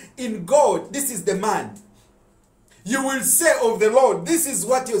man in God. This is the man. You will say of the Lord, this is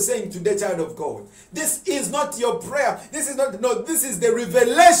what you're saying today, child of God. This is not your prayer. This is the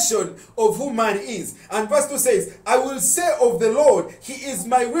revelation of who man is. And verse 2 says, I will say of the Lord, he is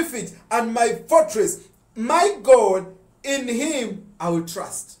my refuge and my fortress, my God, in him I will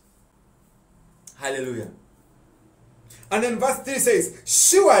trust. Hallelujah. And then verse 3 says,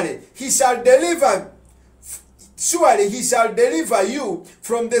 surely he shall deliver you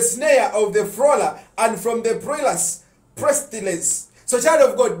from the snare of the fowler and from the perilous pestilence. So child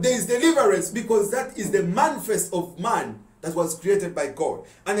of God, there is deliverance, because that is the manifest of man that was created by God.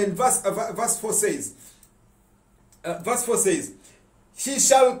 And then verse 4 says, he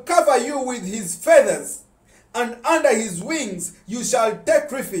shall cover you with his feathers, and under his wings you shall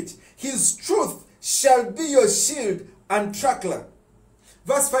take refuge. His truth shall be your shield and truckler.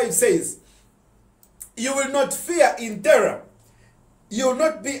 Verse 5 says, you will not fear in terror. You will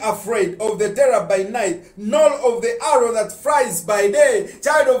not be afraid of the terror by night, nor of the arrow that flies by day.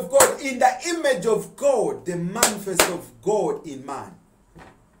 Child of God, in the image of God, the manifest of God in man.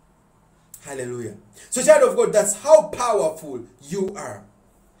 Hallelujah. So child of God, that's how powerful you are.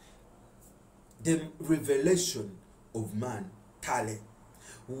 The revelation of man. Tale.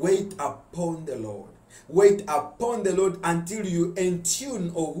 Wait upon the Lord. Wait upon the Lord until you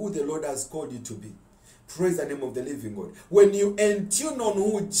entune on who the Lord has called you to be. Praise the name of the living God. When you entune on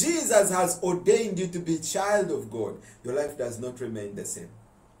who Jesus has ordained you to be, child of God, your life does not remain the same.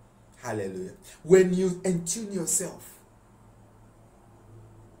 Hallelujah. When you entune yourself,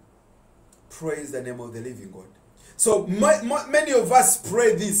 praise the name of the living God. So many of us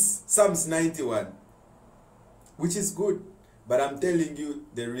pray this, Psalms 91, which is good. But I'm telling you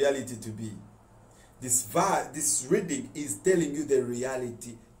the reality to be. This reading is telling you the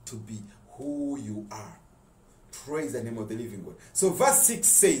reality to be, who you are. Praise the name of the living God. So verse 6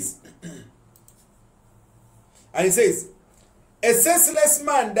 says, and it says, a senseless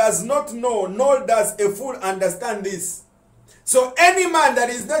man does not know, nor does a fool understand this. So any man that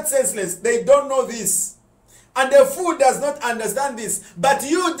is not senseless, they don't know this. And the fool does not understand this. But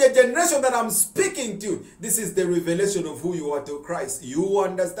you, the generation that I'm speaking to, this is the revelation of who you are to Christ. You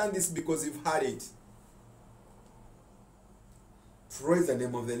understand this because you've had it. Praise the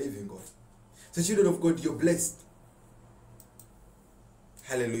name of the living God. So children of God, you're blessed.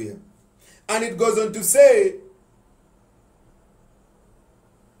 Hallelujah. And it goes on to say,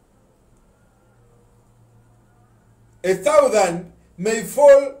 1,000 may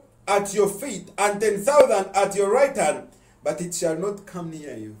fall at your feet and 10,000 at your right hand, but it shall not come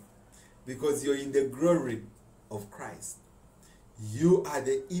near you, because you're in the glory of Christ. You are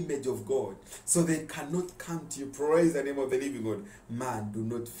the image of God, so they cannot come to you. Praise the name of the living God. Man, do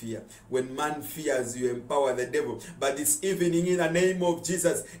not fear. When man fears, you empower the devil. But this evening, in the name of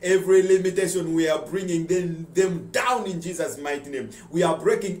Jesus, every limitation, we are bringing them down in Jesus' mighty name. We are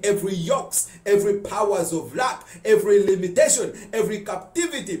breaking every yokes, every powers of lack, every limitation, every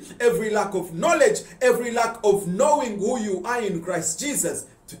captivity, every lack of knowledge, every lack of knowing who you are in Christ Jesus.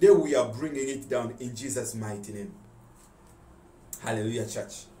 Today we are bringing it down in Jesus' mighty name. Hallelujah,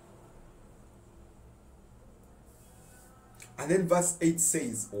 church. And then verse 8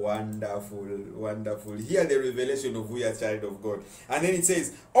 says, wonderful, wonderful. Hear the revelation of who you are, child of God. And then it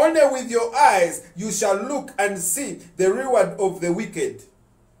says, only with your eyes you shall look and see the reward of the wicked.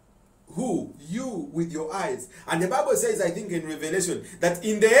 Who? You, with your eyes. And the Bible says, I think in Revelation, that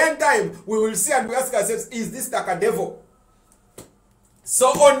in the end time, we will see and we ask ourselves, is this like a devil? So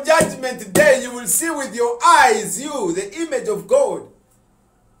on judgment day, you will see with your eyes, you, the image of God.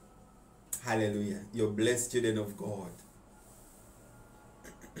 Hallelujah. You're blessed children of God.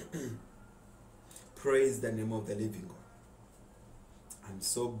 Praise the name of the living God. I'm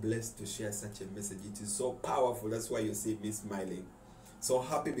so blessed to share such a message. It is so powerful. That's why you see me smiling. So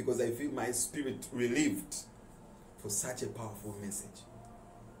happy because I feel my spirit relieved for such a powerful message.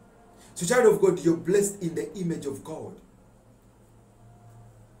 So child of God, you're blessed in the image of God.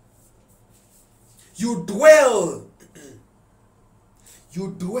 You dwell.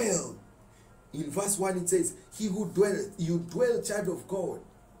 You dwell. In verse 1 it says, he who dwells, you dwell, child of God.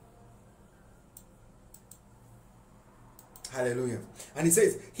 Hallelujah. And it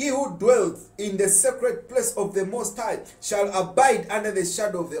says, he who dwells in the sacred place of the Most High shall abide under the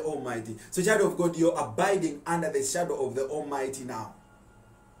shadow of the Almighty. So child of God, you're abiding under the shadow of the Almighty now.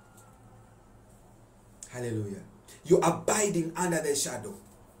 Hallelujah. You're abiding under the shadow.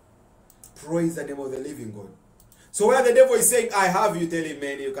 Praise the name of the living God. So where the devil is saying, I have you, tell him,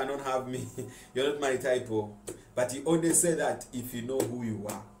 man, you cannot have me. You're not my type. But he only said that if you know who you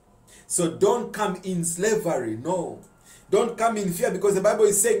are. So don't come in slavery. No. Don't come in fear, because the Bible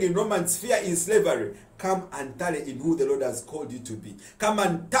is saying in Romans, fear is slavery. Come and tarry in who the Lord has called you to be. Come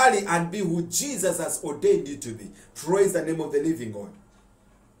and tarry and be who Jesus has ordained you to be. Praise the name of the living God.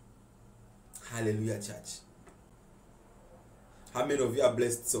 Hallelujah, church. How many of you are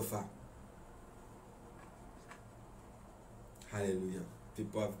blessed so far? Hallelujah.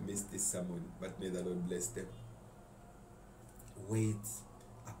 People have missed this sermon, but may the Lord bless them. Wait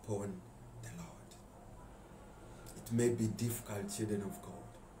upon the Lord. It may be difficult, children of God,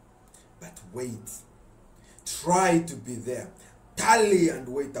 but wait. Try to be there. Tarry and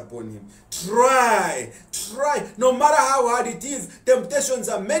wait upon him. Try. No matter how hard it is, temptations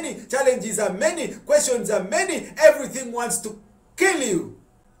are many, challenges are many, questions are many, everything wants to kill you.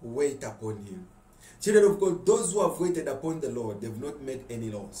 Wait upon him. Children of God, those who have waited upon the Lord, they've not made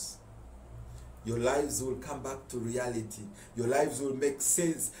any loss. Your lives will come back to reality. Your lives will make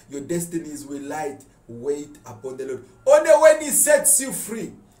sense. Your destinies will light. Wait upon the Lord. Only when he sets you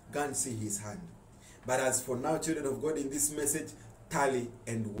free, go and see his hand. But as for now, children of God, in this message, tarry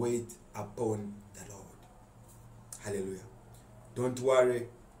and wait upon the Lord. Hallelujah. Don't worry.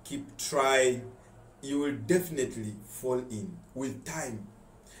 Keep trying. You will definitely fall in with time.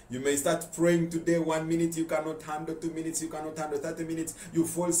 You may start praying today, 1 minute you cannot handle, 2 minutes you cannot handle, 30 minutes you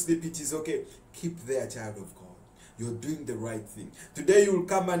fall asleep, it is okay. Keep there, child of God. You're doing the right thing. Today you will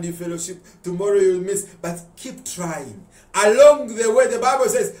come and you fellowship, tomorrow you will miss, but keep trying. Along the way, the Bible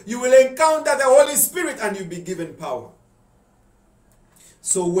says, you will encounter the Holy Spirit and you'll be given power.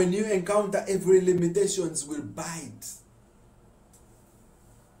 So when you encounter every limitations will bite.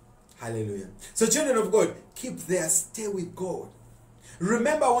 Hallelujah. So children of God, keep there, stay with God.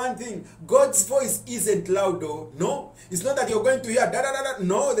 Remember one thing, God's voice isn't loud though. No, it's not that you're going to hear da da da da.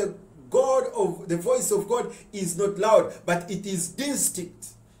 No, the voice of God is not loud, but it is distinct.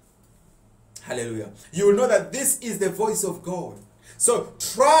 Hallelujah. You will know that this is the voice of God. So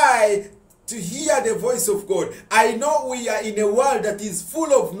try to hear the voice of God. I know we are in a world that is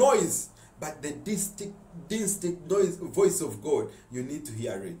full of noise, but the distinct voice of God, you need to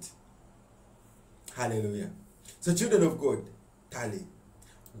hear it. Hallelujah. So children of God, tarry.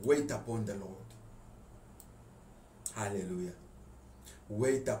 Wait upon the Lord. Hallelujah.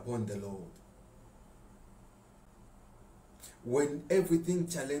 Wait upon the Lord. When everything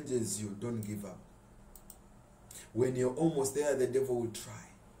challenges you, don't give up. When you're almost there, the devil will try.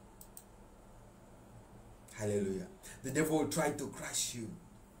 Hallelujah. The devil will try to crush you.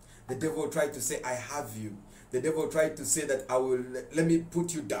 The devil will try to say, I have you. The devil will try to say that let me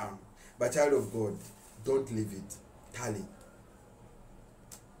put you down. But child of God, don't leave it. Tarry.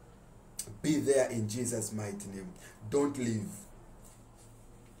 Be there in Jesus' mighty name. Don't leave.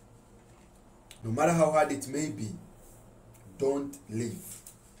 No matter how hard it may be, don't leave.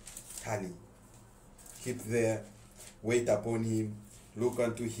 Tarry. Keep there. Wait upon him. Look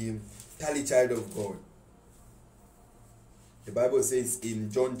unto him. Tarry, child of God. The Bible says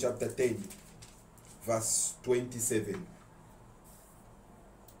in John chapter 10, verse 27.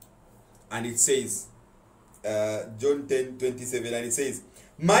 And it says, John 10, 27, and it says,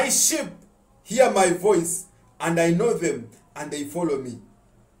 my sheep hear my voice, and I know them, and they follow me.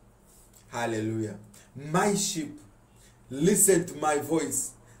 Hallelujah. My sheep listen to my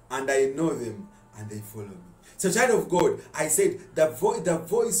voice, and I know them, and they follow me. So child of God, I said the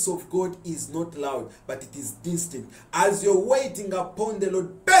voice of God is not loud, but it is distinct. As you're waiting upon the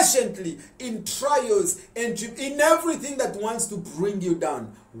Lord patiently in trials and in everything that wants to bring you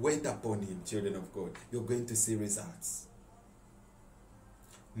down, wait upon him, children of God. You're going to see results.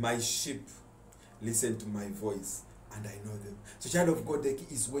 My sheep listen to my voice, and I know them. So child of God, the key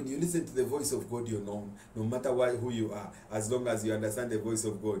is when you listen to the voice of God, you're known. No matter who you are, as long as you understand the voice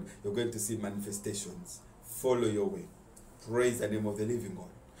of God, you're going to see manifestations. Follow your way. Praise the name of the living God.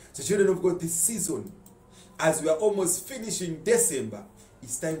 So children of God, this season, as we are almost finishing December,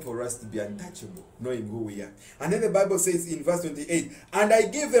 it's time for us to be untouchable, knowing who we are. And then the Bible says in verse 28, and I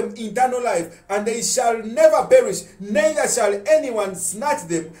give them eternal life, and they shall never perish, neither shall anyone snatch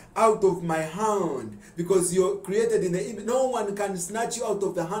them out of my hand. Because you're created in the image. No one can snatch you out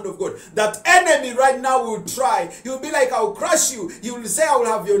of the hand of God. That enemy right now will try. He will be like, I'll crush you. He will say, I will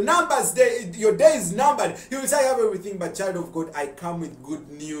have your numbers, your days numbered. He will say, I have everything. But child of God, I come with good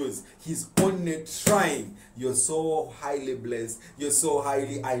news. He's only trying. You're so highly blessed. You're so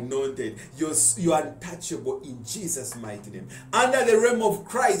highly anointed. You're untouchable in Jesus' mighty name. Under the realm of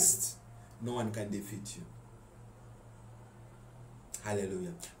Christ, no one can defeat you.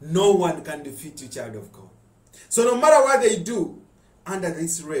 Hallelujah. No one can defeat you, child of God. So no matter what they do, under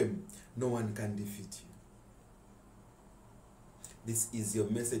this realm, no one can defeat you. This is your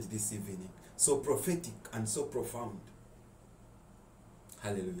message this evening. So prophetic and so profound.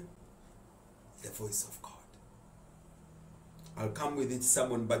 Hallelujah. The voice of God. I'll come with it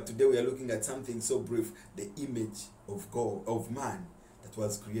someone, but today we are looking at something so brief. The image of God, of man, that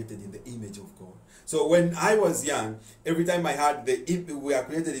was created in the image of God. So when I was young, every time I heard we are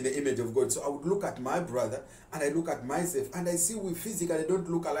created in the image of God, so I would look at my brother and I look at myself and I see we physically don't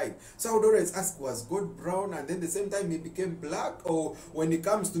look alike. So I would always ask, was God brown and then the same time he became black? Or when he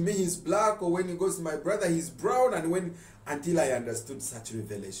comes to me he's black, or when he goes to my brother he's brown, and until I understood such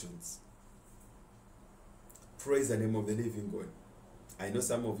revelations. Praise the name of the living God. I know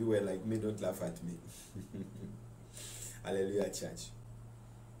some of you were like me, don't laugh at me. Hallelujah, church.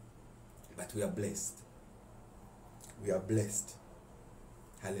 But we are blessed. We are blessed.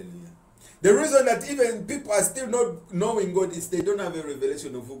 Hallelujah. The reason that even people are still not knowing God is they don't have a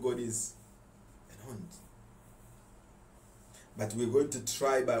revelation of who God is. They don't. But we're going to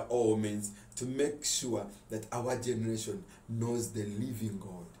try by all means to make sure that our generation knows the living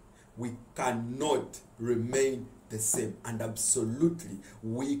God. We cannot remain the same. And absolutely,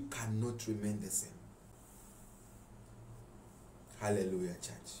 we cannot remain the same. Hallelujah,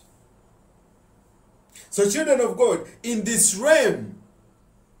 church. So children of God, in this realm,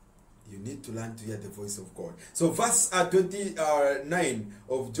 you need to learn to hear the voice of God. So verse 29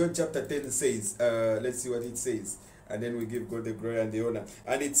 of John chapter 10 says, let's see what it says. And then we give God the glory and the honor.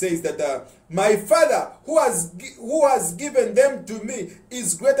 And it says that my Father who has given them to me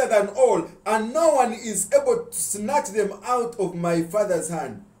is greater than all, and no one is able to snatch them out of my Father's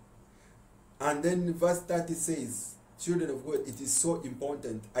hand. And then verse 30 says, children of God, it is so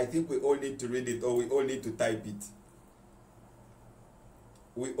important. I think we all need to read it, or we all need to type it.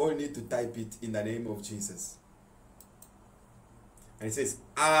 We all need to type it in the name of Jesus. And it says,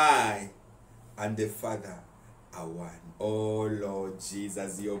 I and the Father are one. Oh Lord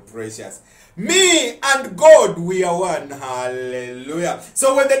Jesus, you're precious. Me and God, we are one. Hallelujah.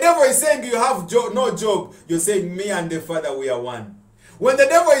 So when the devil is saying you have no job, you're saying me and the Father, we are one. When the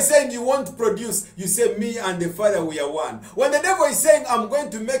devil is saying you won't produce, you say me and the Father, we are one. When the devil is saying I'm going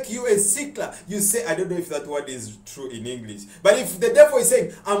to make you a sickler, you say, I don't know if that word is true in English, but if the devil is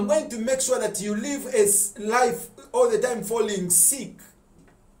saying I'm going to make sure that you live a life all the time falling sick,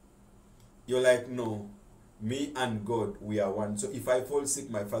 you're like, no. Me and God, we are one. So if I fall sick,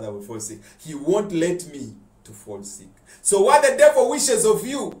 my Father will fall sick. He won't let me to fall sick. So what the devil wishes of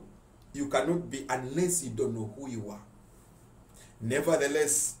you, you cannot be unless you don't know who you are.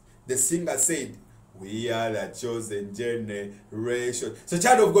 Nevertheless, the singer said, we are the chosen generation. So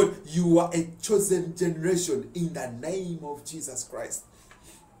child of God, you are a chosen generation in the name of Jesus Christ.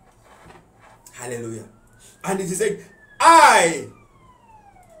 Hallelujah. And it is saying, I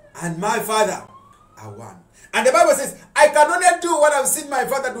and my Father are one. And the Bible says, I can only do what I've seen my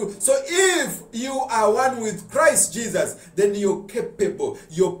Father do. So if you are one with Christ Jesus, then you're capable.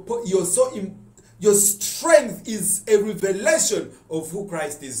 Your strength is a revelation of who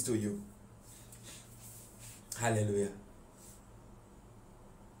Christ is to you. Hallelujah.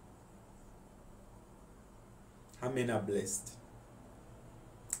 How many are blessed?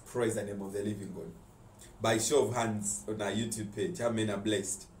 Praise the name of the living God. By show of hands on our YouTube page, how many are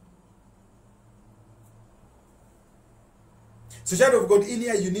blessed? So child of God, in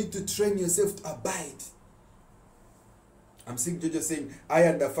here you need to train yourself to abide. I'm seeing Jojo saying, I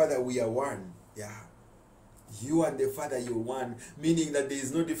and the Father, we are one. Yeah. You and the Father, you're one. Meaning that there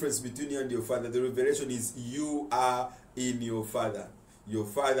is no difference between you and your Father. The revelation is you are in your Father. Your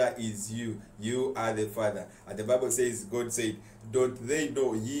Father is you. You are the Father. And the Bible says, God said, don't they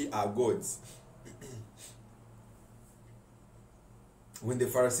know ye are gods? When the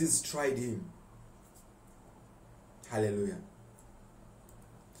Pharisees tried him, hallelujah.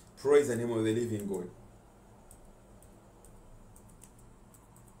 Praise the name of the living God.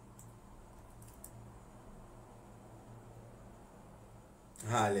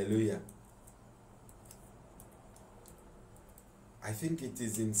 Hallelujah. I think it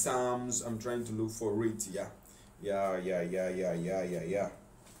is in Psalms. I'm trying to look for it. Yeah.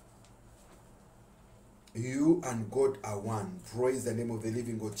 You and God are one. Praise the name of the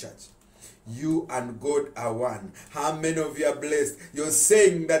living God, church. You and God are one. How many of you are blessed? You're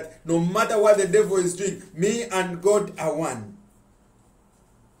saying that no matter what the devil is doing, me and God are one.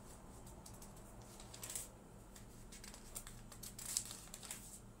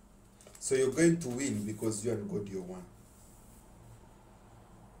 So you're going to win because you and God, you're one.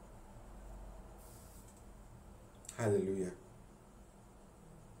 Hallelujah.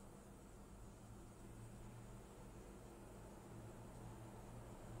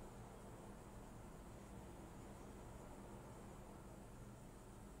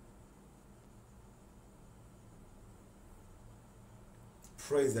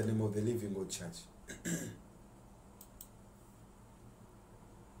 Praise the name of the living God, church.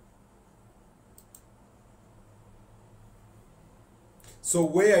 So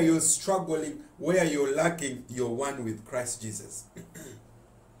where you're struggling, where you're lacking, you're one with Christ Jesus.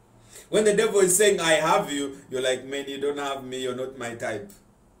 When the devil is saying, I have you, you're like, man, you don't have me, you're not my type.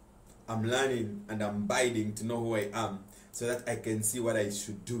 I'm learning and I'm abiding to know who I am so that I can see what I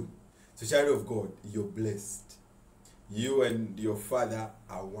should do. So child of God, you're blessed. You and your Father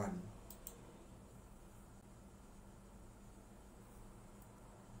are one.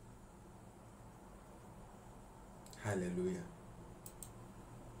 Hallelujah.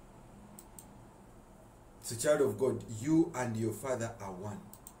 So child of God, you and your Father are one.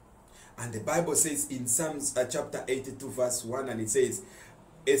 And the Bible says in Psalms chapter 82 verse 1, and it says,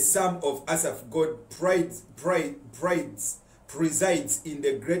 a psalm of Asaph, God presides in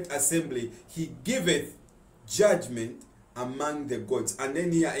the great assembly. He giveth judgment among the gods. And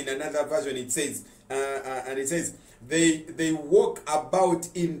then here in another version it says, they walk about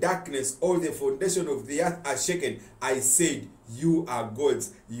in darkness, all the foundation of the earth are shaken. I said, you are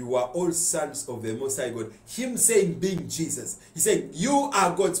gods, you are all sons of the Most High God. Him saying, being Jesus, he's saying you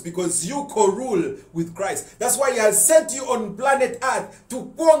are gods because you co-rule with Christ. That's why he has sent you on planet earth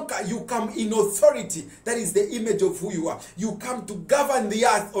to conquer. You come in authority. That is the image of who you are. You come to govern the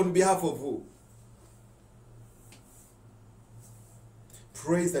earth on behalf of who?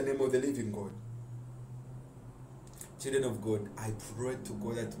 Praise the name of the living God. Children of God, I pray to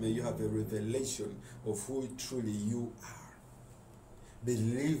God that may you have a revelation of who truly you are.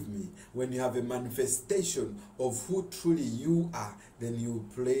 Believe me, when you have a manifestation of who truly you are, then you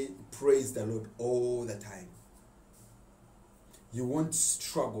praise the Lord all the time. You won't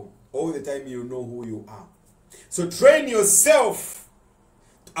struggle. All the time you know who you are. So train yourself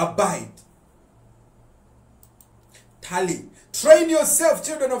to abide. Tally. Train yourself,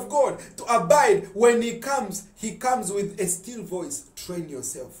 children of God, to abide. When he comes with a still voice. Train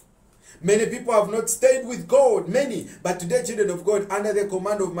yourself. Many people have not stayed with God, many. But today, children of God, under the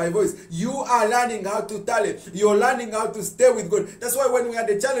command of my voice, you are learning how to tally. You're learning how to stay with God. That's why when we had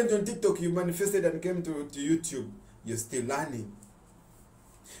the challenge on TikTok, you manifested and came to YouTube. You're still learning.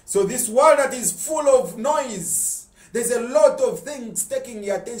 So this world that is full of noise, there's a lot of things taking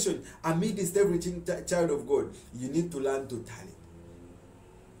your attention. Amidst everything, child of God, you need to learn to tally.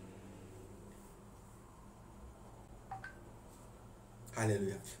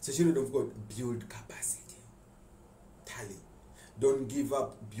 Hallelujah. So children of God, build capacity. Tally. Don't give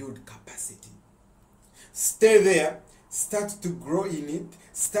up. Build capacity. Stay there. Start to grow in it.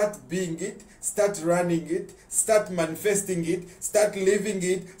 Start being it. Start running it. Start manifesting it. Start living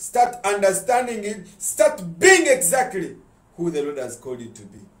it. Start understanding it. Start being exactly who the Lord has called you to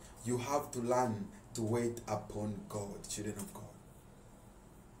be. You have to learn to wait upon God, children of God.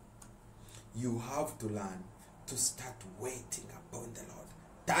 You have to learn to start waiting upon the Lord.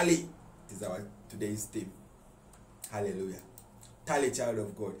 Tally is our today's theme. Hallelujah. Tally, child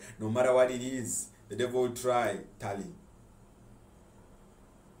of God. No matter what it is, the devil will try. Tally.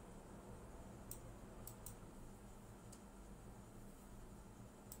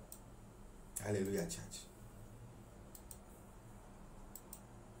 Hallelujah, church.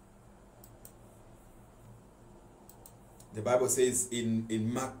 The Bible says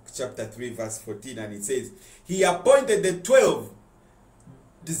in Mark chapter 3 verse 14, and it says, he appointed the 12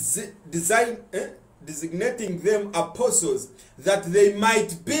 designating them apostles, that they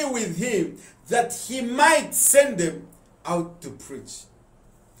might be with him, that he might send them out to preach.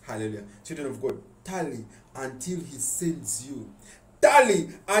 Hallelujah. Children of God, tarry until he sends you. Tarry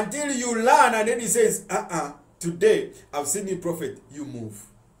until you learn, and then he says, today I've seen you, prophet, you move.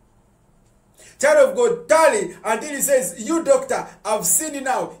 Child of God, tarry until he says, you doctor, I've seen you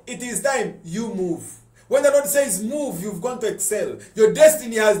now, it is time, you move. When the Lord says move, you've gone to excel. Your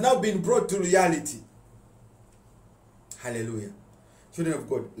destiny has now been brought to reality. Hallelujah. Children of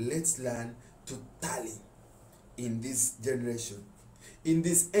God, let's learn to tarry in this generation. In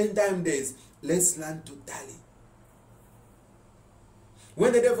these end time days, let's learn to tarry.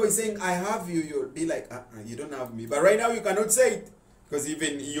 When the devil is saying, I have you, you'll be like, you don't have me. But right now you cannot say it, because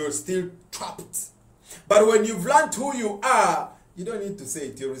even you're still trapped. But when you've learned who you are, you don't need to say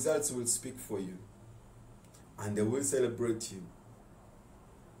it. Your results will speak for you. And they will celebrate you.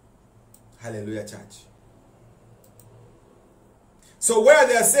 Hallelujah, church. So where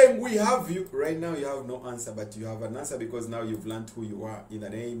they are saying, we have you, right now you have no answer, but you have an answer because now you've learned who you are in the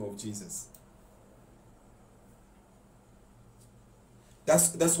name of Jesus.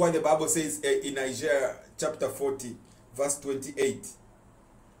 That's why the Bible says in Isaiah chapter 40, verse 28.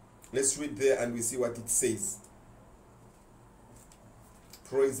 Let's read there and we see what it says.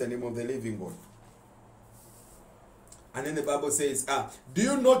 Praise the name of the living God. And then the Bible says, do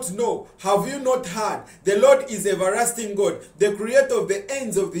you not know? Have you not heard? The Lord is everlasting God, the creator of the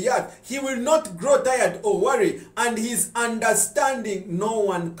ends of the earth. He will not grow tired or worry, and his understanding no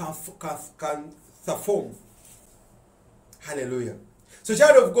one can perform. Hallelujah. So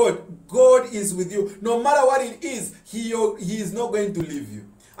child of God, God is with you. No matter what it is, he is not going to leave you.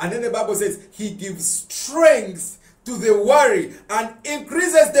 And then the Bible says, he gives strength to the weary and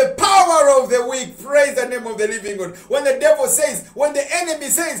increases the power of the weak. Praise the name of the living God. When the devil says, when the enemy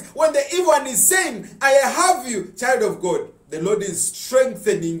says, when the evil one is saying, I have you, child of God, the Lord is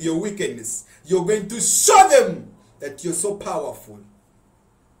strengthening your wickedness. You're going to show them that you're so powerful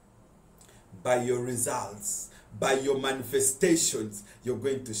by your results. By your manifestations, you're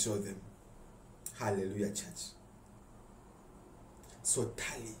going to show them. Hallelujah, church. So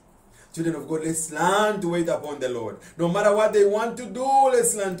tarry. Children of God, let's learn to wait upon the Lord. No matter what they want to do,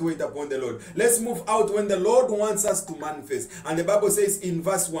 let's learn to wait upon the Lord. Let's move out when the Lord wants us to manifest. And the Bible says in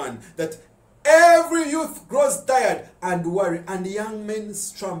verse 1 that every youth grows tired and worried, and young men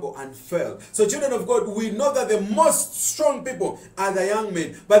stumble and fail. So children of God, we know that the most strong people are the young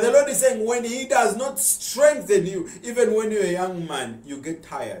men. But the Lord is saying, when he does not strengthen you, even when you're a young man, you get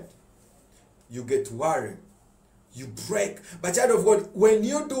tired. You get worried. You break. But child of God, when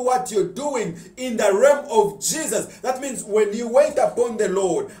you do what you're doing in the realm of Jesus, that means when you wait upon the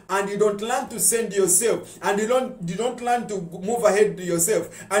Lord and you don't learn to send yourself, and you don't learn to move ahead to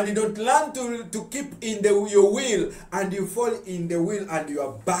yourself, and you don't learn to keep in your will, and you fall in the will and you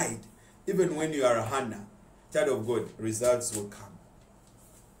abide, even when you are a Hannah, child of God, results will come.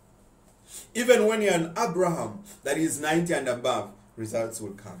 Even when you're an Abraham that is 90 and above, results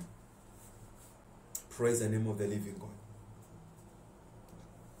will come. Praise the name of the living God.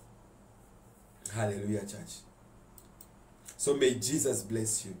 Hallelujah, church. So may Jesus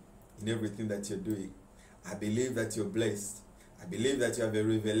bless you in everything that you're doing. I believe that you're blessed. I believe that you have a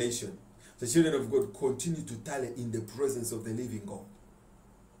revelation. The children of God, continue to tarry in the presence of the living God.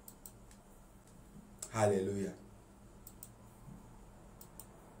 Hallelujah.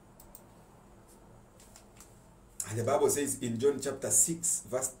 And the Bible says in John chapter 6,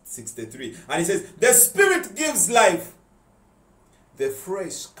 verse 63, and it says, the Spirit gives life. The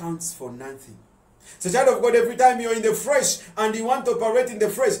flesh counts for nothing. So child of God, every time you're in the flesh and you want to operate in the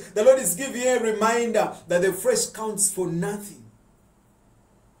flesh, the Lord is giving you a reminder that the flesh counts for nothing.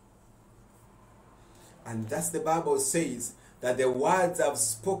 And that's the Bible says, that the words I've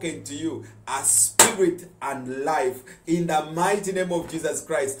spoken to you are spirit and life. In the mighty name of Jesus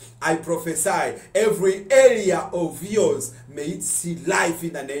Christ, I prophesy every area of yours, may it see life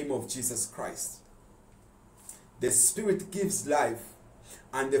in the name of Jesus Christ. The Spirit gives life,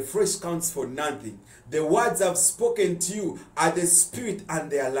 and the flesh counts for nothing. The words I've spoken to you are the Spirit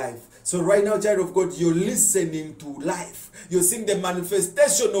and their life. So right now, child of God, you're listening to life. You're seeing the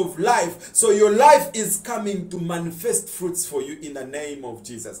manifestation of life. So your life is coming to manifest fruits for you in the name of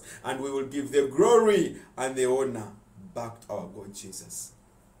Jesus. And we will give the glory and the honor back to our God Jesus.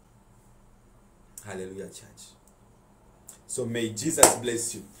 Hallelujah, church. So may Jesus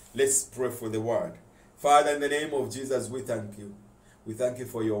bless you. Let's pray for the word. Father, in the name of Jesus, we thank you. We thank you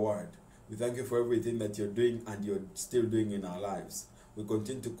for your word. We thank you for everything that you're doing and you're still doing in our lives. We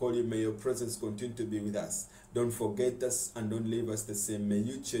continue to call you. May your presence continue to be with us. Don't forget us and don't leave us the same. May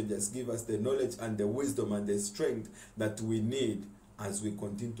you change us. Give us the knowledge and the wisdom and the strength that we need as we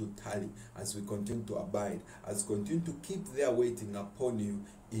continue to tarry, as we continue to abide, as we continue to keep there waiting upon you,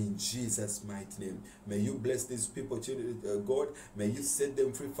 in Jesus' mighty name. May you bless these people, children, God. May you set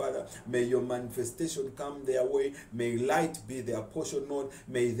them free, Father. May your manifestation come their way. May light be their portion, Lord.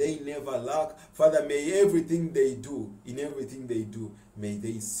 May they never lack. Father, may everything they do, in everything they do, may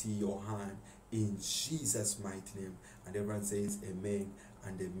they see your hand, in Jesus' mighty name. And everyone says amen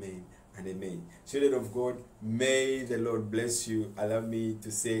and amen and amen. Children of God, may the Lord bless you. Allow me to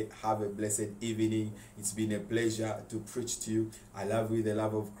say, have a blessed evening. It's been a pleasure to preach to you. I love you with the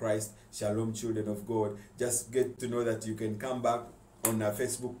love of Christ. Shalom, children of God. Just get to know that you can come back on our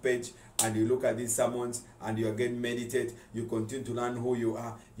Facebook page and you look at these sermons and you again meditate. You continue to learn who you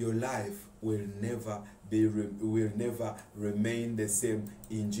are. Your life will never remain the same,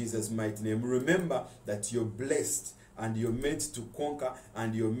 in Jesus' mighty name. Remember that you're blessed and you're meant to conquer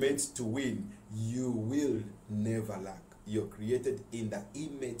and you're meant to win. You will never lack. You're created in the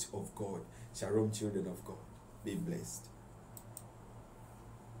image of God. Shalom, children of God. Be blessed.